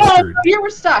unholstered. No, you were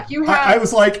stuck. You had. I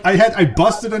was like, I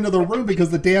busted into the room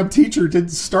because the damn teacher didn't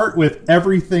start with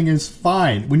everything is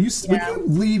fine. When you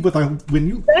lead with when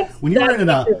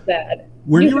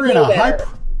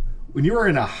you were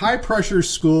in a high pressure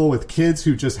school with kids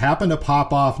who just happen to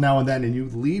pop off now and then, and you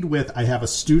lead with, I have a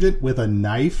student with a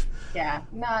knife. Yeah,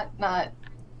 not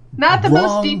the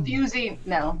most defusing.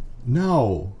 No.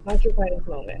 Not your finest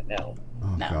moment. No.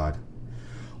 Oh no. God.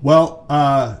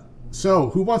 Well, so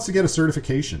who wants to get a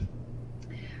certification?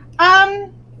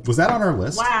 Was that on our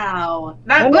list? Wow.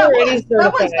 That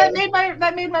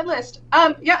made my list.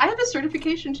 Yeah, I have a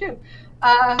certification too.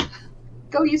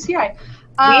 Go UCI.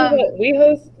 We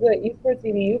host the Esports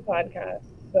EDU podcast,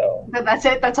 so that's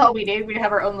it. That's all we need. We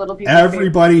have our own little piece.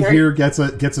 Everybody here gets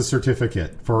a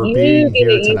certificate for being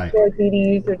here tonight. Esports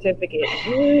EDU certificate.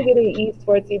 You get an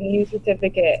Esports EDU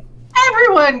certificate.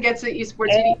 Everyone gets an Esports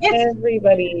EDU.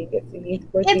 Everybody gets an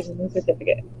Esports EDU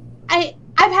certificate.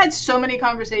 I've had so many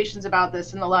conversations about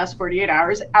this in the last 48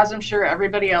 hours, as I'm sure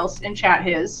everybody else in chat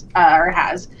has.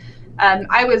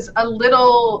 I was a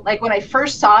little, like, when I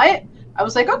first saw it, I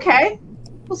was like, okay,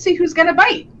 we'll see who's going to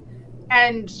bite.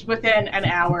 And within an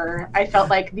hour, I felt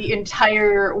like the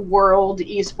entire world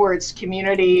esports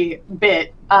community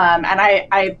bit. And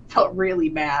I felt really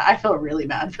bad. I felt really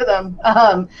bad for them.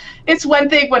 It's one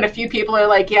thing when a few people are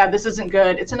like, yeah, this isn't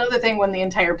good. It's another thing when the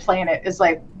entire planet is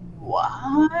like,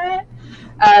 what?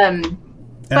 And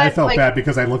I felt bad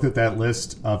because I looked at that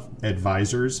list of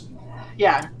advisors.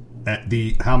 Yeah.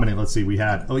 How many? Let's see. We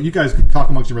had. Oh, you guys talk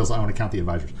amongst yourselves. I want to count the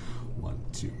advisors. 1,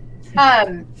 2,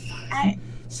 3.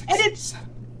 6, 7.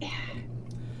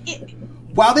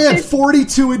 Wow, they had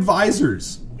 42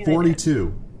 advisors.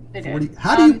 42. They did.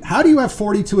 How do you have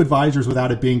 42 advisors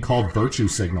without it being called virtue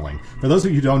signaling? For those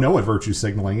of you who don't know what virtue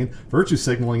signaling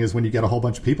is when you get a whole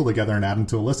bunch of people together and add them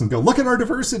to a list and go, look at our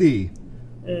diversity.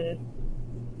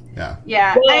 Yeah.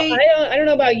 Well, I don't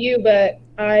know about you, but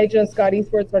I just got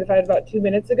esports certified about 2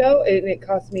 minutes ago, and it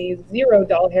cost me 0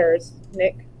 doll hairs,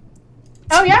 Nick.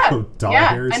 Oh yeah,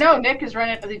 hairs. I know. Nick is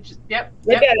running. Yep.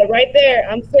 Look at it right there.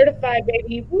 I'm certified,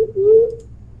 baby. Woo-hoo.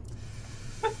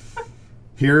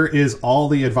 Here is all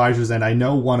the advisors, and I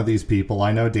know one of these people.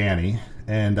 I know Danny,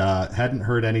 and hadn't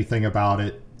heard anything about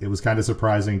it. It was kind of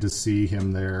surprising to see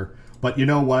him there. But you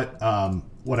know what?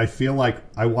 What I feel like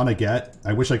I want to get,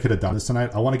 I wish I could have done this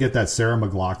tonight. I want to get that Sarah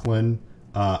McLachlan,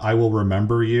 I Will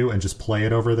Remember You, and just play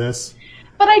it over this.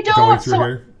 But I don't. Going through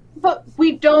here. But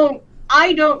we don't.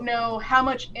 I don't know how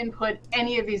much input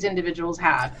any of these individuals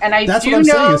have, and that's what I'm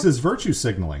saying. This is virtue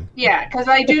signaling. Yeah, because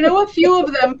I do know a few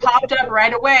of them popped up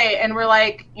right away and were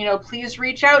like, please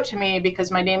reach out to me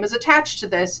because my name is attached to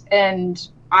this, and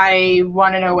I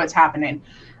want to know what's happening.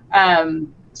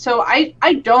 So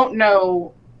I don't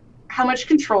know how much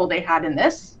control they had in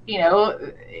this.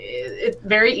 It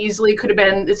very easily could have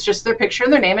been, it's just their picture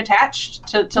and their name attached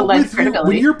to lend credibility.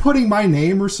 When you're putting my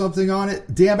name or something on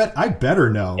it, damn it, I better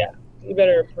know. Yeah. You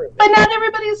better approve it. But not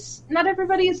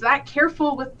everybody is that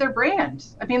careful with their brand.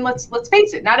 I mean, let's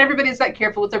face it. Not everybody is that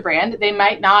careful with their brand. They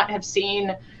might not have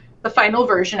seen the final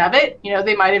version of it.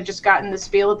 They might have just gotten this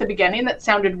feel at the beginning that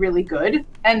sounded really good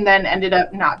and then ended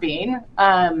up not being.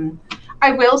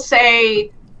 I will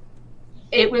say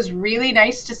it was really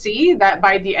nice to see that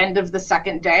by the end of the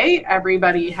second day,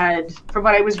 everybody had, from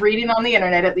what I was reading on the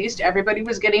internet at least, everybody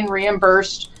was getting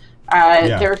reimbursed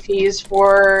their fees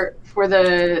for for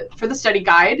the study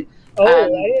guide. Oh, I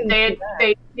didn't see that.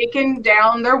 They'd taken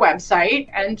down their website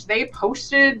and they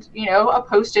posted, a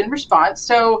post in response.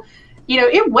 So,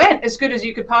 it went as good as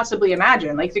you could possibly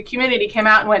imagine. Like, the community came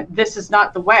out and went, "This is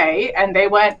not the way," and they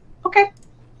went, "Okay,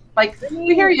 like,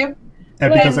 we hear you."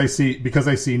 And because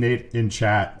I see Nate in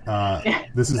chat,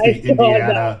 this is the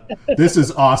Indiana. This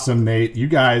is awesome, Nate. You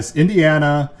guys,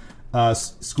 Indiana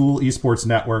School Esports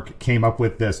Network came up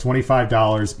with this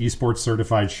 $25 esports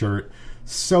certified shirt.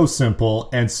 So simple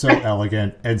and so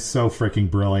elegant and so freaking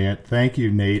brilliant. Thank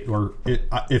you, Nate. Or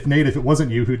if it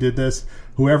wasn't you who did this,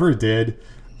 whoever did,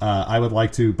 I would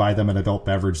like to buy them an adult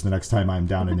beverage the next time I'm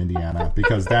down in Indiana,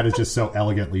 because that is just so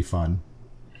elegantly fun.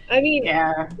 I mean,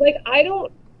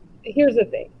 here's the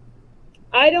thing.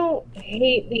 I don't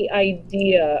hate the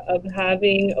idea of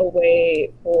having a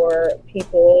way for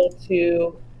people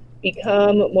to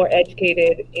become more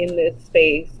educated in this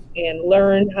space and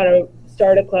learn how to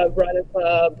start a club, run a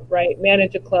club, right?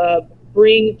 Manage a club,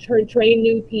 train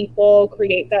new people,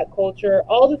 create that culture,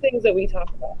 all the things that we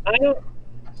talk about.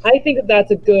 I think that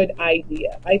that's a good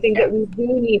idea. I think that we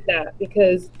do need that,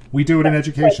 because we do it in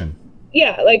education.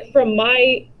 From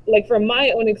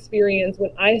my own experience,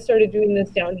 when I started doing this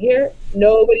down here,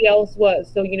 nobody else was.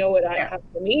 So you know what happened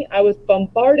for me? I was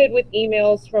bombarded with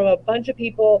emails from a bunch of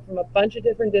people from a bunch of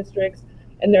different districts,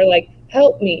 and they're like,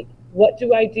 "Help me. What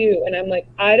do I do?" And I'm like,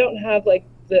 I don't have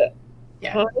the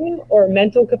time or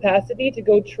mental capacity to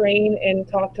go train and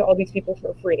talk to all these people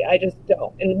for free. I just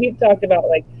don't. And we've talked about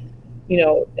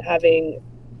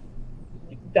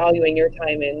valuing your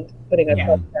time and putting a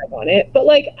price tag on it. But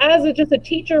as just a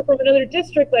teacher from another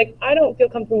district, I don't feel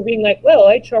comfortable being like, well,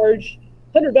 I charge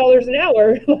 $100 an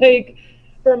hour,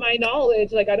 for my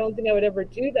knowledge. I don't think I would ever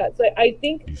do that. So I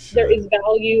think there is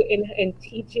value in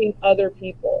teaching other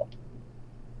people.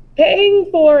 Paying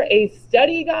for a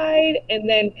study guide and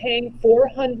then paying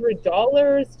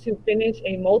 $400 to finish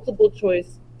a multiple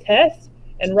choice test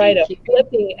and write a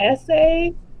flipping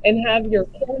essay and have your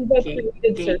Canva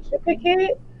created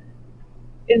certificate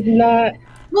is not.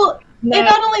 Well, and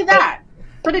not only that,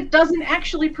 but it doesn't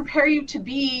actually prepare you to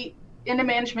be in a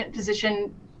management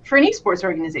position for an esports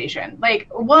organization.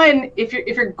 One, if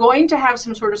you're going to have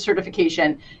some sort of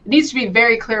certification, it needs to be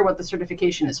very clear what the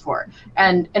certification is for.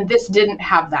 And this didn't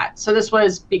have that. So this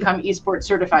was become esports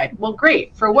certified. Well,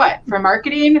 great. For what? For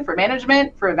marketing, for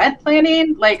management, for event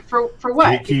planning? For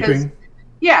what?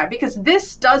 Because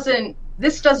this doesn't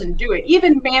do it.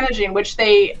 Even managing, which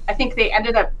I think they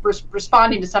ended up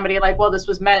responding to somebody well, this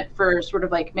was meant for sort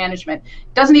of management,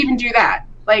 doesn't even do that.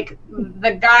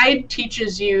 The guide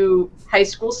teaches you high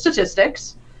school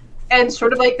statistics and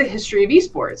sort of the history of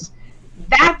esports.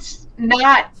 That's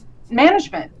not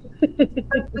management.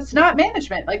 That's not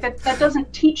management. That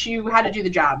doesn't teach you how to do the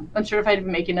job. I'm certified in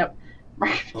making up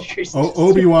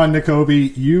Obi-Wan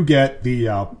Nikobi, you get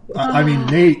the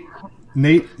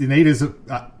Nate is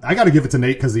I got to give it to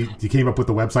Nate because he came up with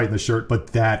the website and the shirt, but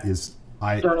that is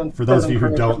for those of you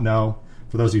who don't know.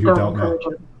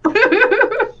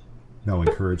 No,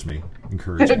 encourage me.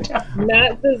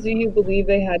 Matt says, do you believe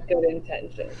they had good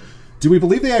intentions? Do we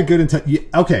believe they had good intent? Yeah,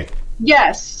 okay.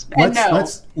 Yes.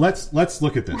 Let's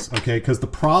look at this, okay? Because the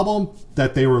problem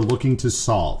that they were looking to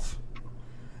solve,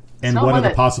 and one of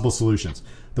the possible solutions,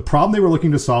 the problem they were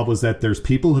looking to solve was that there's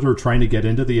people who are trying to get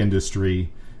into the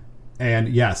industry, and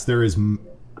yes, there is,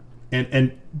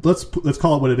 and let's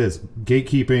call it what it is.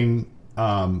 Gatekeeping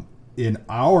in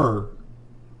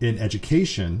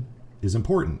education is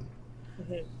important.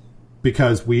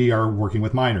 Because we are working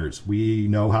with minors. We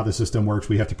know how the system works.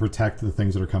 We have to protect the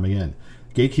things that are coming in.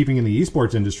 Gatekeeping in the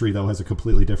esports industry, though, has a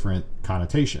completely different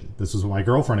connotation. This is what my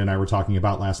girlfriend and I were talking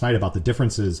about last night, about the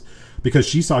differences, because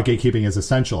she saw gatekeeping as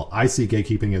essential. I see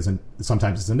gatekeeping as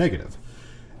sometimes as a negative.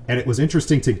 And it was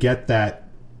interesting to get that,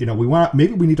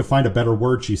 maybe we need to find a better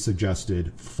word, she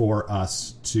suggested, for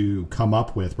us to come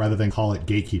up with, rather than call it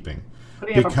gatekeeping. What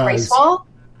do you have, a price wall?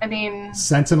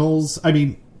 Sentinels,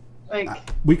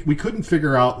 we couldn't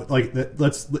figure out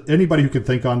let's anybody who can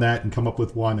think on that and come up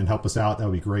with one and help us out, that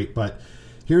would be great. But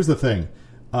here's the thing.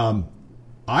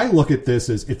 I look at this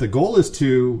as, if the goal is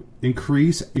to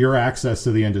increase your access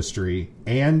to the industry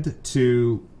and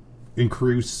to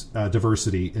increase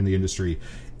diversity in the industry,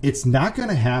 it's not going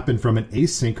to happen from an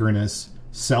asynchronous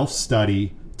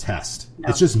self-study test. No.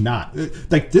 It's just not.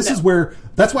 This is where,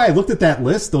 that's why I looked at that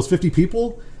list, those 50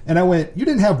 people, and I went, you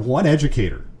didn't have one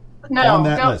educator on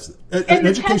that list. An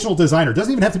educational designer.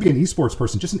 Doesn't even have to be an esports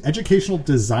person, just an educational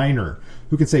designer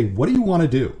who can say, what do you want to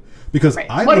do? Because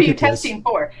what are you testing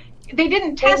for? They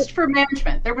didn't test for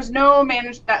management. There was no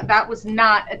that was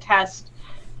not a test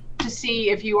to see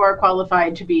if you are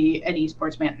qualified to be an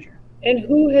esports manager. And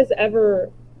who has ever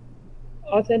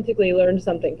authentically learned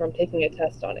something from taking a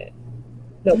test on it?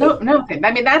 Nobody. No.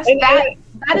 I mean, that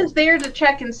is there to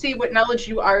check and see what knowledge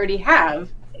you already have.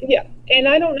 Yeah, and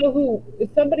I don't know who.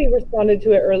 Somebody responded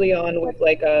to it early on with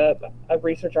like a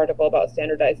research article about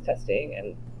standardized testing,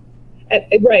 and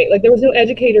right, like there was no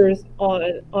educators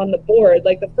on the board.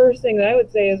 Like the first thing that I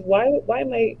would say is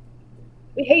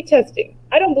we hate testing.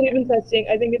 I don't believe in testing.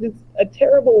 I think it is a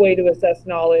terrible way to assess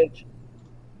knowledge.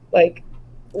 Like,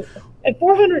 and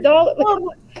 $400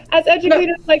 as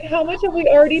educators, like how much have we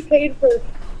already paid for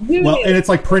units? Well, and it's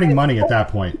like printing money at that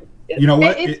point. You know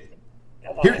what?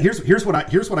 Here's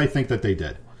what I think that they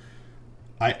did.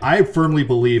 I firmly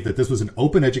believe that this was an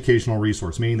open educational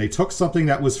resource, meaning they took something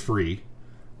that was free,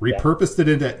 repurposed it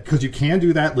into, because you can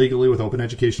do that legally with open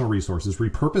educational resources,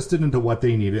 repurposed it into what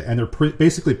they needed, and they're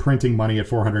basically printing money at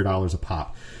 $400 a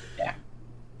pop. Yeah.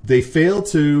 They failed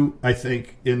to, I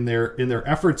think, in their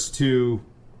efforts to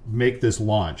make this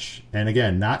launch, and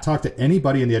again, not talk to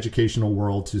anybody in the educational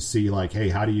world to see like, hey,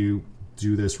 how do you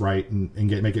do this right and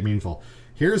make it meaningful?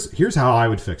 Here's how I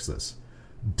would fix this.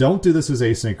 Don't do this as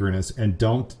asynchronous, and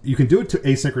you can do it to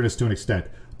asynchronous to an extent,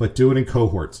 but do it in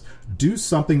cohorts. Do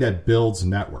something that builds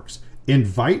networks.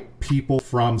 Invite people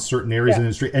from certain areas of the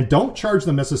industry, and don't charge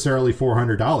them necessarily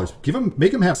 $400.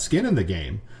 Make them have skin in the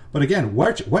game. But again,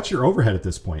 what's your overhead at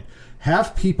this point?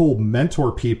 Have people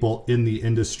mentor people in the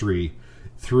industry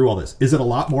through all this. Is it a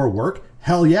lot more work?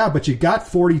 Hell yeah, but you got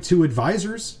 42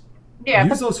 advisors. Yeah,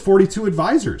 use those 42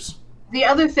 advisors. The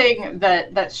other thing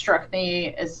that struck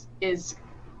me is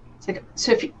like,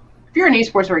 so if you're an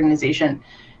esports organization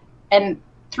and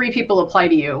 3 people apply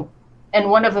to you, and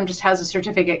one of them just has a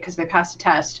certificate because they passed a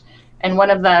test, and one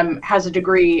of them has a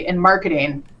degree in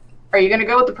marketing, are you going to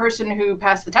go with the person who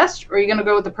passed the test, or are you going to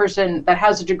go with the person that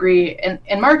has a degree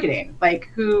in marketing, like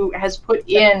who has put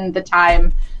in the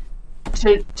time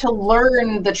to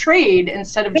learn the trade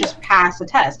instead of just pass a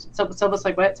test? So it's almost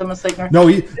like what? It's almost like no,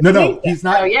 he's not. He's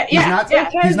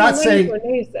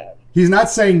not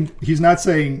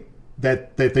saying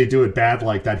that they do it bad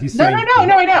like that. He's saying no,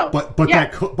 I know. But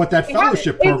that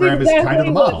fellowship program is kind of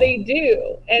the model. What they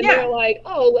do, and they're like,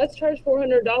 oh, let's charge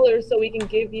 $400 so we can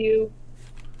give you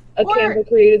a Canva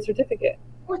created certificate.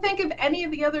 Or think of any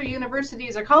of the other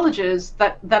universities or colleges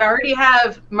that already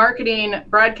have marketing,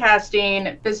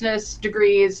 broadcasting, business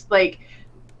degrees. Like,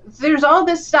 there's all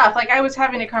this stuff. Like, I was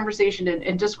having a conversation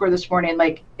in Discord this morning.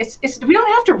 Like, it's we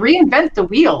don't have to reinvent the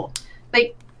wheel.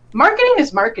 Like, marketing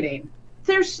is marketing.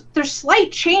 There's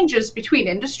slight changes between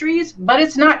industries, but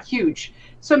it's not huge.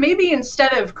 So maybe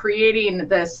instead of creating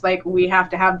this, like, we have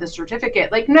to have this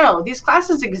certificate, like, no, these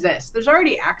classes exist. There's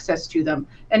already access to them.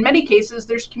 In many cases,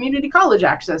 there's community college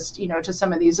access, to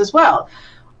some of these as well.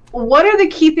 What are the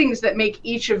key things that make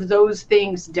each of those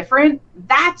things different?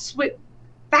 That's what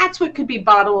could be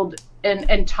bottled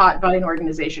and taught by an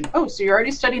organization. Oh, so you're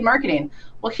already studying marketing.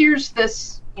 Well, here's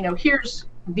this, here's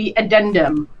the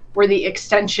addendum or the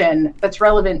extension that's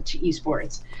relevant to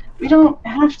esports. We don't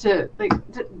have to, like,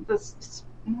 this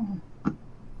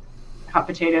hot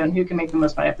potato and who can make the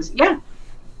most money off this.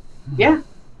 Yeah.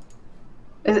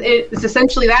 It's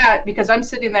essentially that, because I'm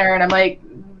sitting there and I'm like,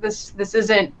 this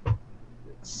isn't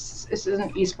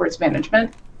esports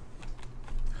management.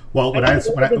 Well, when I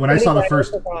saw the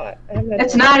first,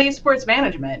 it's not esports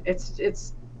management.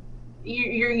 It's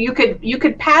you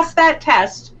could pass that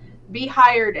test, be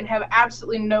hired, and have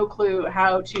absolutely no clue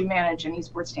how to manage an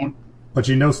esports team. But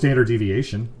standard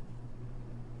deviation.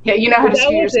 Yeah, you know how to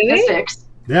skew your statistics.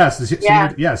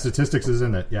 Statistics is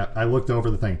in it. Yeah, I looked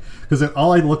over the thing because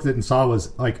all I looked at and saw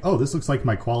was like, oh, this looks like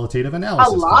my qualitative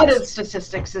analysis. A lot of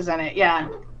statistics is in it. Yeah.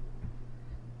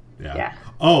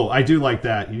 Oh, I do like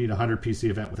that. You need a 100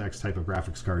 PC event with X type of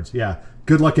graphics cards. Yeah.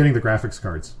 Good luck getting the graphics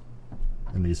cards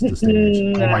in this day and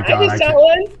age. Oh my god!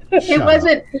 It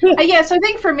wasn't. So I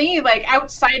think for me, like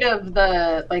outside of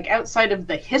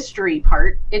the history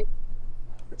part,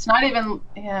 it's not even.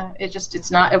 Yeah, it's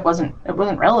not. It wasn't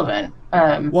relevant.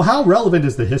 Well, how relevant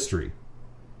is the history?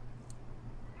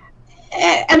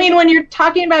 I mean, when you're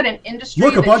talking about an industry,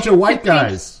 look, a bunch of white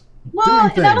guys.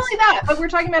 Well, not only that, but we're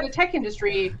talking about a tech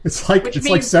industry. It's like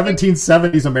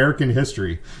 1770s American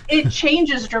history. It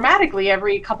changes dramatically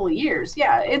every couple of years.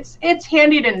 Yeah, it's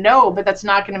handy to know, but that's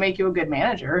not going to make you a good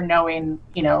manager. Knowing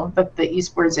that the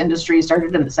esports industry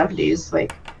started in the 70s,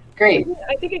 like, great.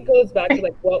 I think it goes back to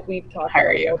like what we've talked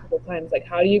about multiple times. Like,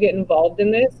 how do you get involved in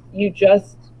this? You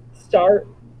just start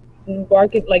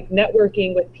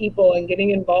networking with people and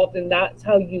getting involved, and that's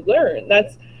how you learn.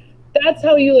 That's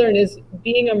how you learn, is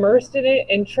being immersed in it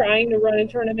and trying to run a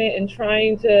tournament and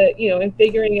trying to, and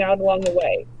figuring it out along the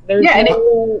way. There's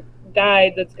no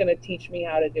guide that's going to teach me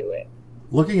how to do it.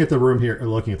 Looking at the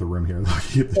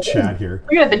chat here.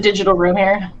 We got the digital room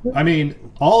here. I mean,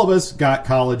 all of us got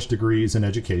college degrees in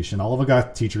education. All of us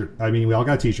got we all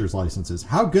got teacher's licenses.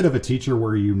 How good of a teacher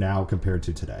were you now compared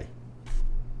to today?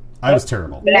 I was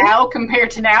terrible. Now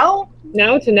compared to now?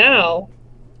 Now to now.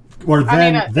 Or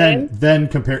then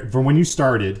compared from when you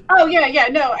started. Oh yeah.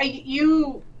 No,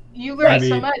 you learn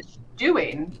so much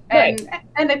doing. And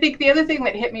I think the other thing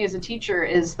that hit me as a teacher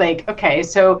is like, okay,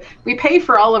 so we pay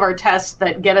for all of our tests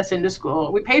that get us into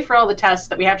school. We pay for all the tests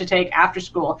that we have to take after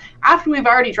school, after we've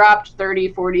already dropped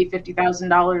 $30,000, $40,000,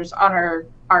 $50,000 on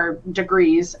our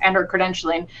degrees and our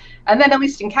credentialing. And then at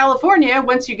least in California,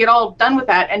 once you get all done with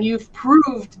that and you've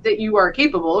proved that you are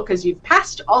capable because you've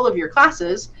passed all of your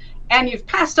classes and you've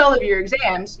passed all of your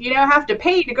exams, you now have to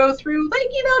pay to go through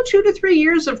 2 to 3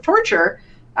 years of torture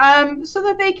so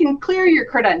that they can clear your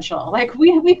credential. Like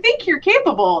we think you're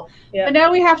capable, but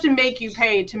now we have to make you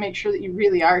pay to make sure that you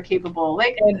really are capable.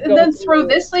 And then throw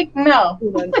this no.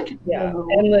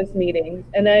 Endless meetings,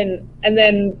 and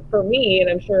then for me, and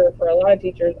I'm sure for a lot of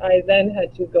teachers, I then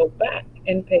had to go back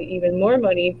and pay even more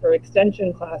money for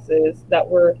extension classes that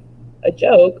were a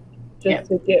joke just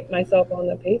to get myself on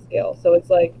the pay scale. So it's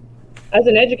like, as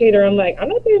an educator, I'm like, I'm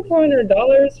not paying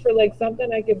 $400 for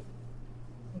something I could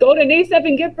go to NASEP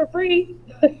and get for free.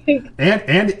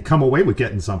 and come away with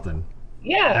getting something.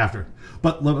 Yeah. After.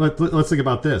 But let's think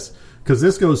about this, because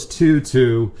this goes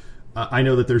to I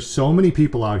know that there's so many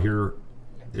people out here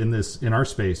in our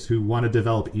space who want to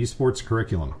develop esports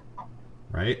curriculum.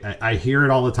 Right? I hear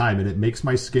it all the time, and it makes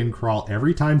my skin crawl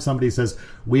every time somebody says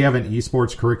we have an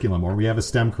esports curriculum or we have a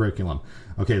STEM curriculum.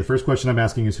 Okay, the first question I'm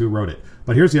asking is who wrote it.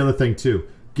 But here's the other thing too.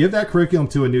 Give that curriculum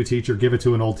to a new teacher, give it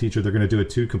to an old teacher. They're going to do it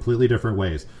two completely different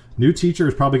ways. New teacher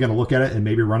is probably going to look at it and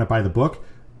maybe run it by the book.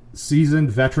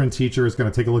 Seasoned veteran teacher is going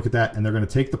to take a look at that, and they're going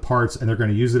to take the parts and they're going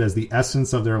to use it as the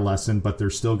essence of their lesson, but they're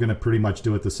still going to pretty much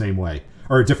do it the same way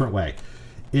or a different way.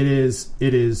 It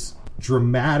is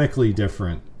dramatically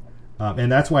different.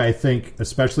 And that's why I think,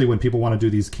 especially when people want to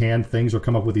do these canned things or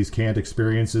come up with these canned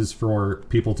experiences for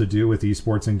people to do with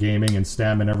esports and gaming and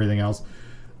STEM and everything else,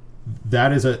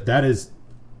 that is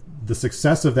the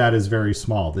success of that is very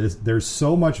small. There's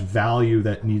so much value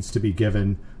that needs to be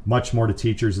given much more to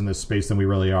teachers in this space than we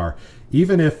really are.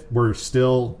 Even if we're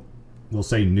still, we'll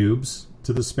say, noobs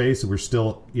to the space, we're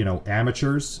still,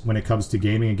 amateurs when it comes to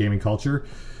gaming and gaming culture.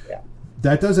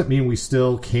 That doesn't mean we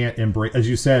still can't embrace, as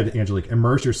you said, Angelique,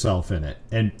 immerse yourself in it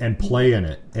and play in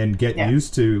it and get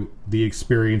used to the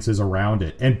experiences around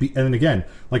it. And again,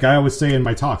 like I always say in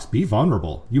my talks, be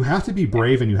vulnerable. You have to be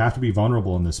brave and you have to be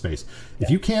vulnerable in this space. If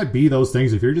you can't be those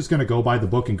things, if you're just going to go by the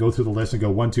book and go through the list and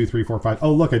go 1, 2, 3, 4, 5,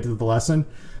 oh, look, I did the lesson.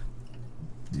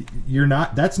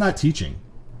 That's not teaching.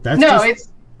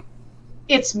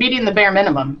 It's meeting the bare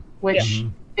minimum, which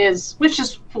is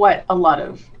what a lot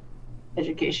of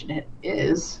education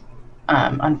is,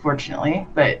 unfortunately,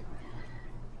 but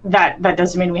that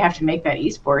doesn't mean we have to make that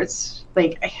esports.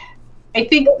 I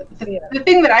think the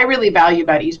thing that I really value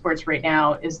about esports right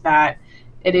now is that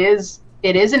it is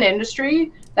an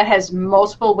industry that has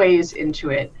multiple ways into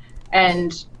it,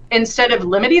 and instead of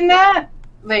limiting that,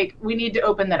 we need to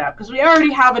open that up, because we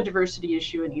already have a diversity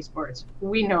issue in esports.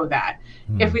 We know that.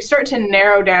 If we start to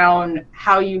narrow down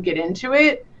how you get into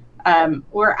it,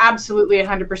 we're absolutely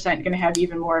 100% going to have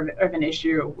even more of an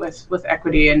issue with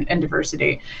equity and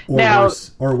diversity.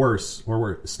 Or worse,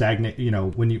 stagnant.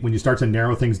 When you start to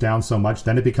narrow things down so much,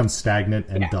 then it becomes stagnant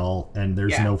and dull, and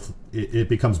there's it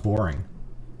becomes boring.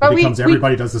 But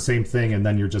everybody does the same thing, and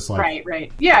then you're just like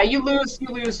right. Yeah, you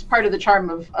lose part of the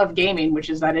charm of gaming, which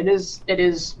is that it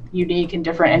is unique and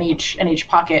different in each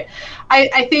pocket.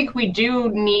 I think we do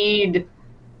need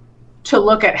to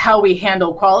look at how we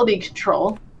handle quality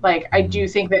control. I do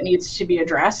think that needs to be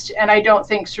addressed, and I don't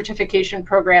think certification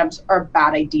programs are a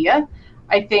bad idea.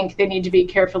 I think they need to be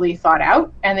carefully thought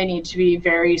out, and they need to be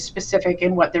very specific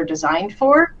in what they're designed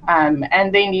for,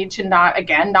 and they need to not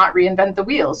reinvent the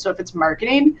wheel. So if it's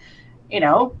marketing,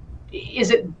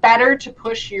 is it better to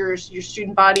push your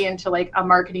student body into a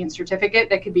marketing certificate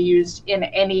that could be used in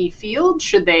any field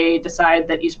should they decide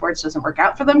that esports doesn't work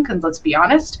out for them? Because let's be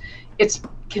honest, it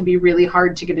can be really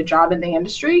hard to get a job in the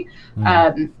industry.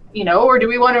 Or do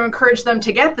we want to encourage them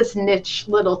to get this niche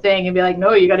little thing and be like,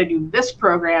 no, you got to do this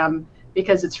program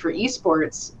because it's for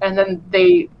esports, and then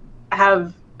they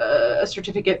have a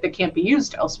certificate that can't be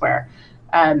used elsewhere.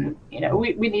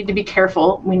 We need to be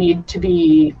careful. We need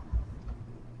to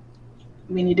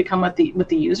come with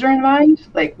the user in mind,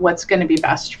 what's going to be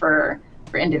best for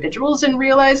individuals, and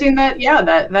realizing that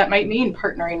that might mean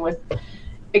partnering with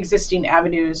existing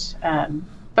avenues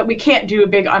but we can't do a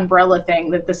big umbrella thing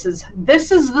that this is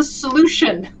the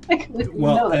solution. Like,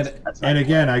 well, and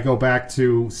again, I go back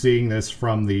to seeing this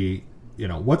from the,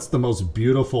 what's the most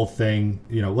beautiful thing?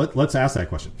 Let's ask that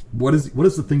question. What is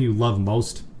the thing you love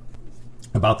most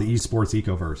about the esports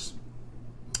ecoverse?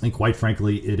 And quite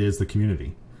frankly, it is the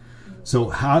community. So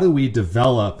how do we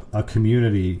develop a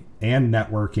community and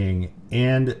networking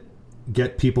and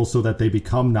get people so that they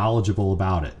become knowledgeable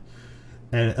about it?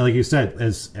 And like you said,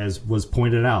 as was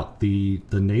pointed out, the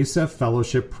NASEF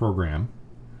Fellowship Program,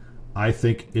 I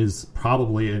think, is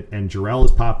probably, and Jarrell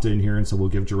has popped in here, and so we'll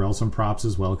give Jarrell some props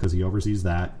as well because he oversees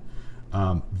that.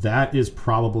 That is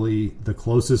probably the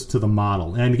closest to the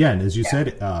model. And again, as you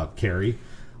said, Carrie,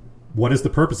 what is the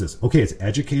purposes? Okay, it's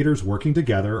educators working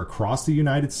together across the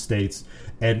United States.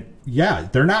 And yeah,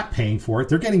 they're not paying for it.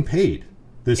 They're getting paid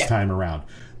this time around.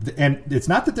 And it's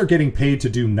not that they're getting paid to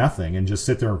do nothing and just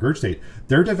sit there and regurgitate.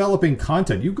 They're developing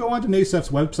content. You go onto NASEF's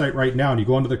website right now and you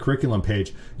go onto the curriculum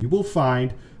page, you will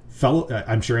find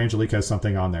I'm sure Angelique has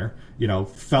something on there,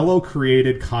 fellow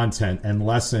created content and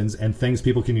lessons and things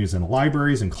people can use in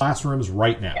libraries and classrooms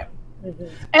right now. Yeah. Mm-hmm.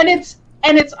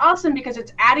 And it's awesome because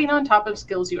it's adding on top of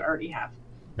skills you already have.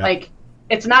 Yep. Like,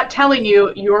 it's not telling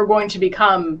you you're going to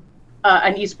become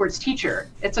an esports teacher.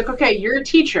 It's like, okay, you're a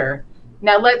teacher.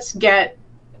 Now let's get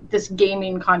this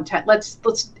gaming content. Let's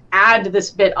add this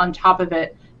bit on top of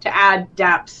it to add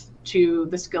depth to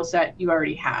the skill set you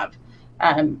already have.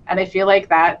 And I feel like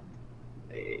that,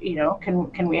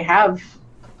 can we have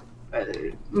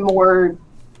more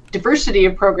diversity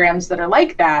of programs that are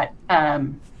like that?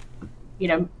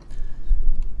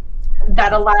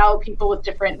 That allow people with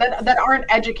different that aren't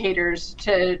educators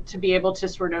to be able to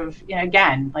sort of,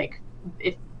 again, like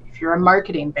if you're a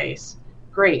marketing base,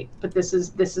 great, but this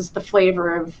is the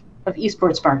flavor of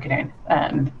esports marketing.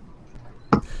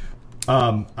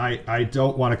 I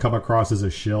don't want to come across as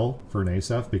a shill for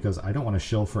NASEF because I don't want to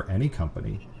shill for any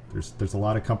company. There's a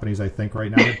lot of companies I think right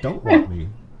now that don't want me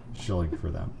shilling for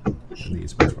them in the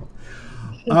esports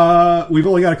world. We've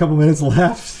only got a couple minutes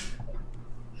left.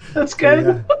 That's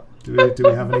good. Do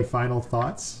we have any final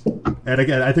thoughts? And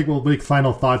again, I think we'll make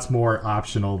final thoughts more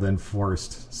optional than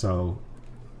forced. So,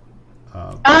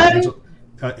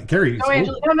 Carrie. Go,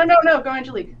 Angelique. No. Go,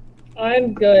 Angelique.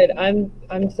 I'm good. I'm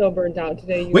so burnt out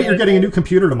today. Wait, you're getting a new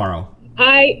computer tomorrow.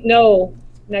 No,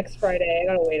 next Friday. I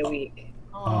gotta wait a week.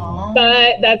 Aww.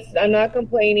 But I'm not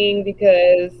complaining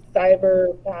because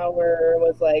Cyber Power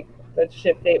was like, the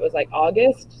ship date was like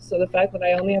August. So the fact that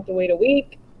I only have to wait a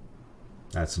week.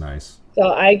 That's nice. So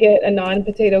I get a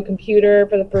non-potato computer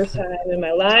for the first time in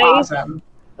my life. Awesome.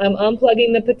 I'm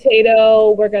unplugging the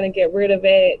potato. We're going to get rid of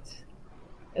it.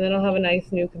 And then I'll have a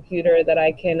nice new computer that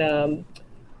I can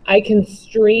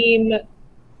stream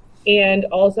and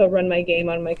also run my game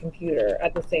on my computer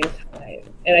at the same time.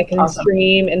 And I can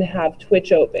stream and have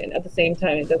Twitch open at the same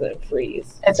time. It doesn't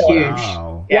freeze. That's huge.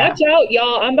 Wow. Watch out,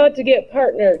 y'all. I'm about to get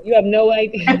partnered. You have no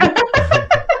idea.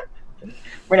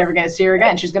 We're never going to see her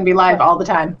again. She's going to be live all the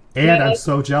time. And I'm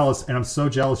so jealous.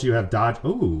 You have Dodge.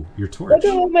 Ooh, your torch. Look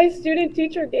at what my student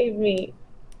teacher gave me.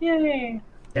 Yay.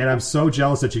 And I'm so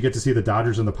jealous that you get to see the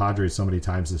Dodgers and the Padres so many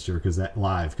times this year because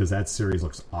that series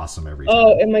looks awesome every time.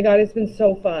 Oh, and my God, it's been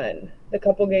so fun. The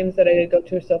couple games that I did go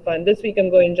to are so fun. This week I'm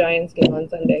going Giants game on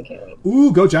Sunday. I can't wait.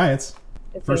 Ooh, go Giants.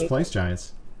 First place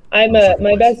Giants. I'm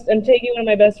taking one of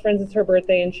my best friends. It's her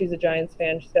birthday and she's a Giants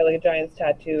fan. She's got like a Giants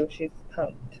tattoo. She's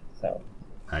pumped. So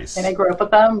nice. And I grew up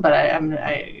with them, but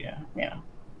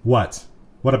What?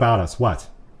 What about us? What?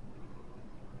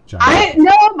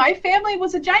 No, my family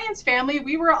was a Giants family.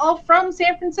 We were all from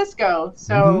San Francisco,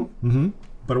 so.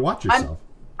 But watch yourself.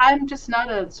 I'm just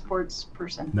not a sports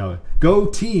person. No, go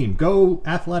team, go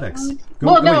athletics. If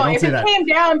it came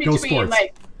down between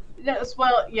I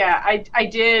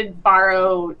did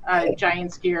borrow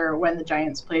Giants gear when the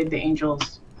Giants played the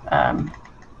Angels,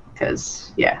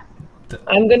 because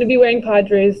I'm going to be wearing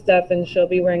Padres stuff and she'll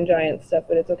be wearing Giants stuff,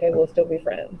 but it's okay. We'll still be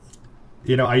friends.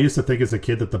 I used to think as a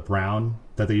kid that the brown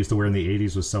that they used to wear in the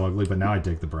 80s was so ugly, but now I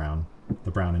dig the brown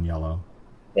and yellow.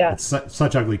 Yeah. It's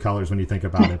such ugly colors when you think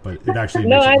about it, but it actually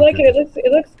No, I like it.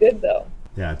 It looks good, though.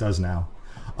 Yeah, it does now.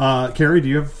 Carrie, do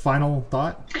you have a final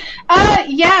thought?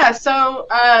 So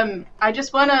I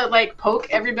just want to poke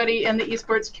everybody in the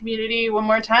esports community one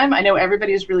more time. I know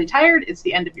everybody is really tired. It's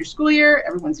the end of your school year.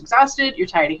 Everyone's exhausted. You're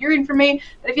tired of hearing from me.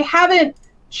 But if you haven't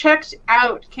checked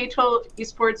out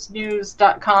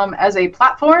K12esportsnews.com as a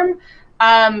platform,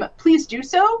 please do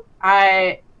so.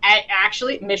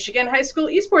 Actually, Michigan High School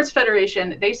Esports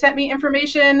Federation, they sent me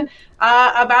information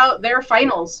about their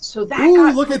finals. So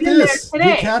that look at this,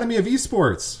 the Academy of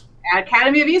Esports.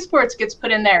 Academy of Esports gets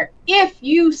put in there. If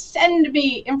you send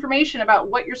me information about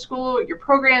what your school, your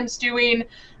program's doing,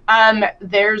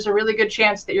 there's a really good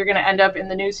chance that you're going to end up in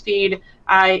the newsfeed.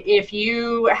 If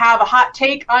you have a hot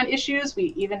take on issues,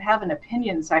 we even have an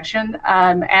opinion section.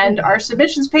 And our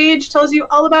submissions page tells you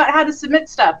all about how to submit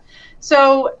stuff.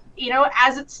 So,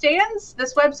 as it stands,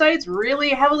 this website's really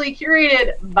heavily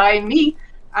curated by me.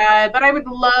 But I would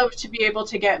love to be able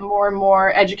to get more and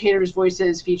more educators'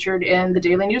 voices featured in the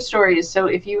daily news stories. So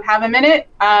if you have a minute,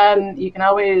 you can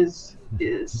always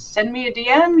send me a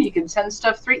DM. You can send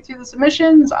stuff straight through the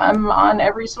submissions. I'm on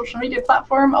every social media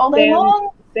platform all day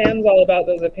long. Sam's all about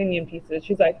those opinion pieces.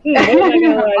 She's like, what am I going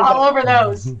to write all over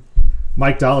those.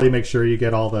 Mike Dolly, make sure you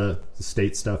get all the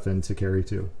state stuff into Carrie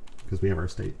too, because we have our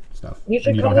state stuff. You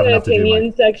should call it the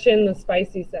opinion section, the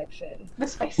spicy section. The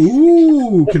spicy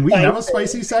Ooh, can we have a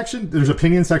spicy section? There's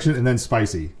opinion section and then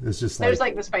spicy. It's just like... There's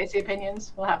like the spicy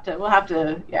opinions. We'll have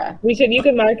to, yeah. You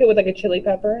can mark it with like a chili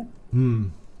pepper.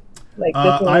 Like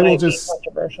this one might be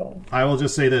controversial. I will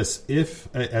just say this.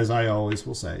 If, as I always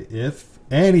will say, if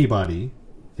anybody,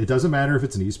 it doesn't matter if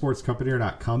it's an esports company or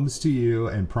not, comes to you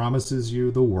and promises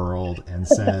you the world and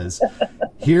says,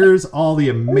 here's all the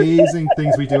amazing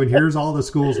things we do and here's all the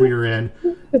schools we are in,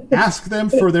 ask them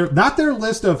for not their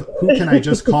list of who can I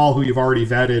just call who you've already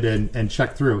vetted and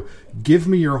checked through. Give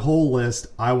me your whole list.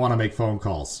 I want to make phone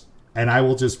calls. And I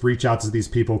will just reach out to these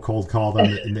people, cold call them,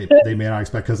 and they may not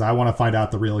expect, because I want to find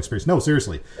out the real experience. No,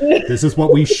 seriously. This is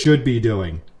what we should be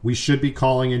doing. We should be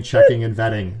calling and checking and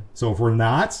vetting. So if we're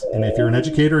not, and if you're an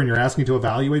educator and you're asking to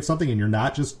evaluate something and you're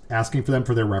not just asking for them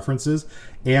for their references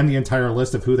and the entire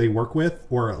list of who they work with,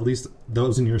 or at least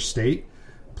those in your state,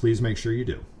 please make sure you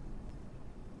do.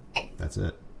 That's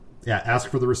it. Yeah, ask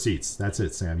for the receipts. That's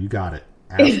it, Sam. You got it.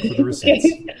 Ask for the receipts.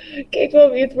 K-12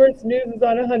 Esports News is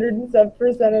on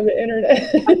 107% of the internet.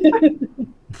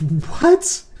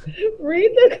 What?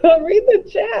 Read the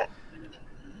chat.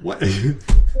 What?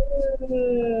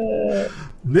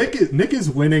 Nick is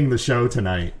winning the show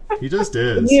tonight. He just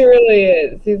is. He really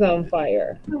is. He's on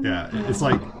fire. Yeah, it's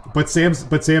like, but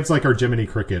Sam's like our Jiminy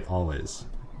Cricket always.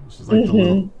 It's just like the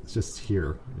little. It's just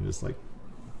here. And just like,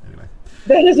 anyway.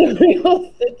 That is a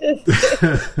real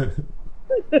statistic.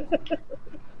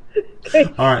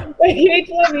 All right.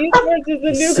 K-12 Esports is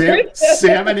the new cricket.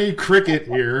 Samony Cricket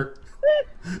here.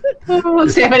 Oh,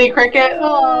 Samony Cricket.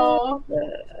 Oh.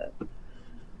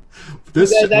 I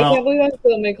can't believe I'm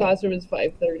still in my classroom. It's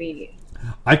 5:30.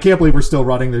 I can't believe we're still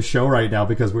running this show right now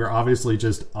because we're obviously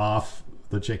just off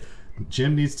the chain.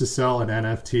 Jim needs to sell an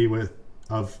NFT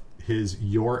of his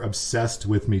 "You're Obsessed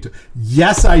with Me."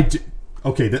 Yes, I do.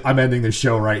 Okay, I'm ending the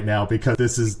show right now because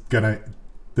this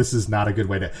is not a good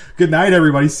way to. Good night,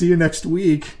 everybody. See you next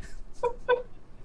week.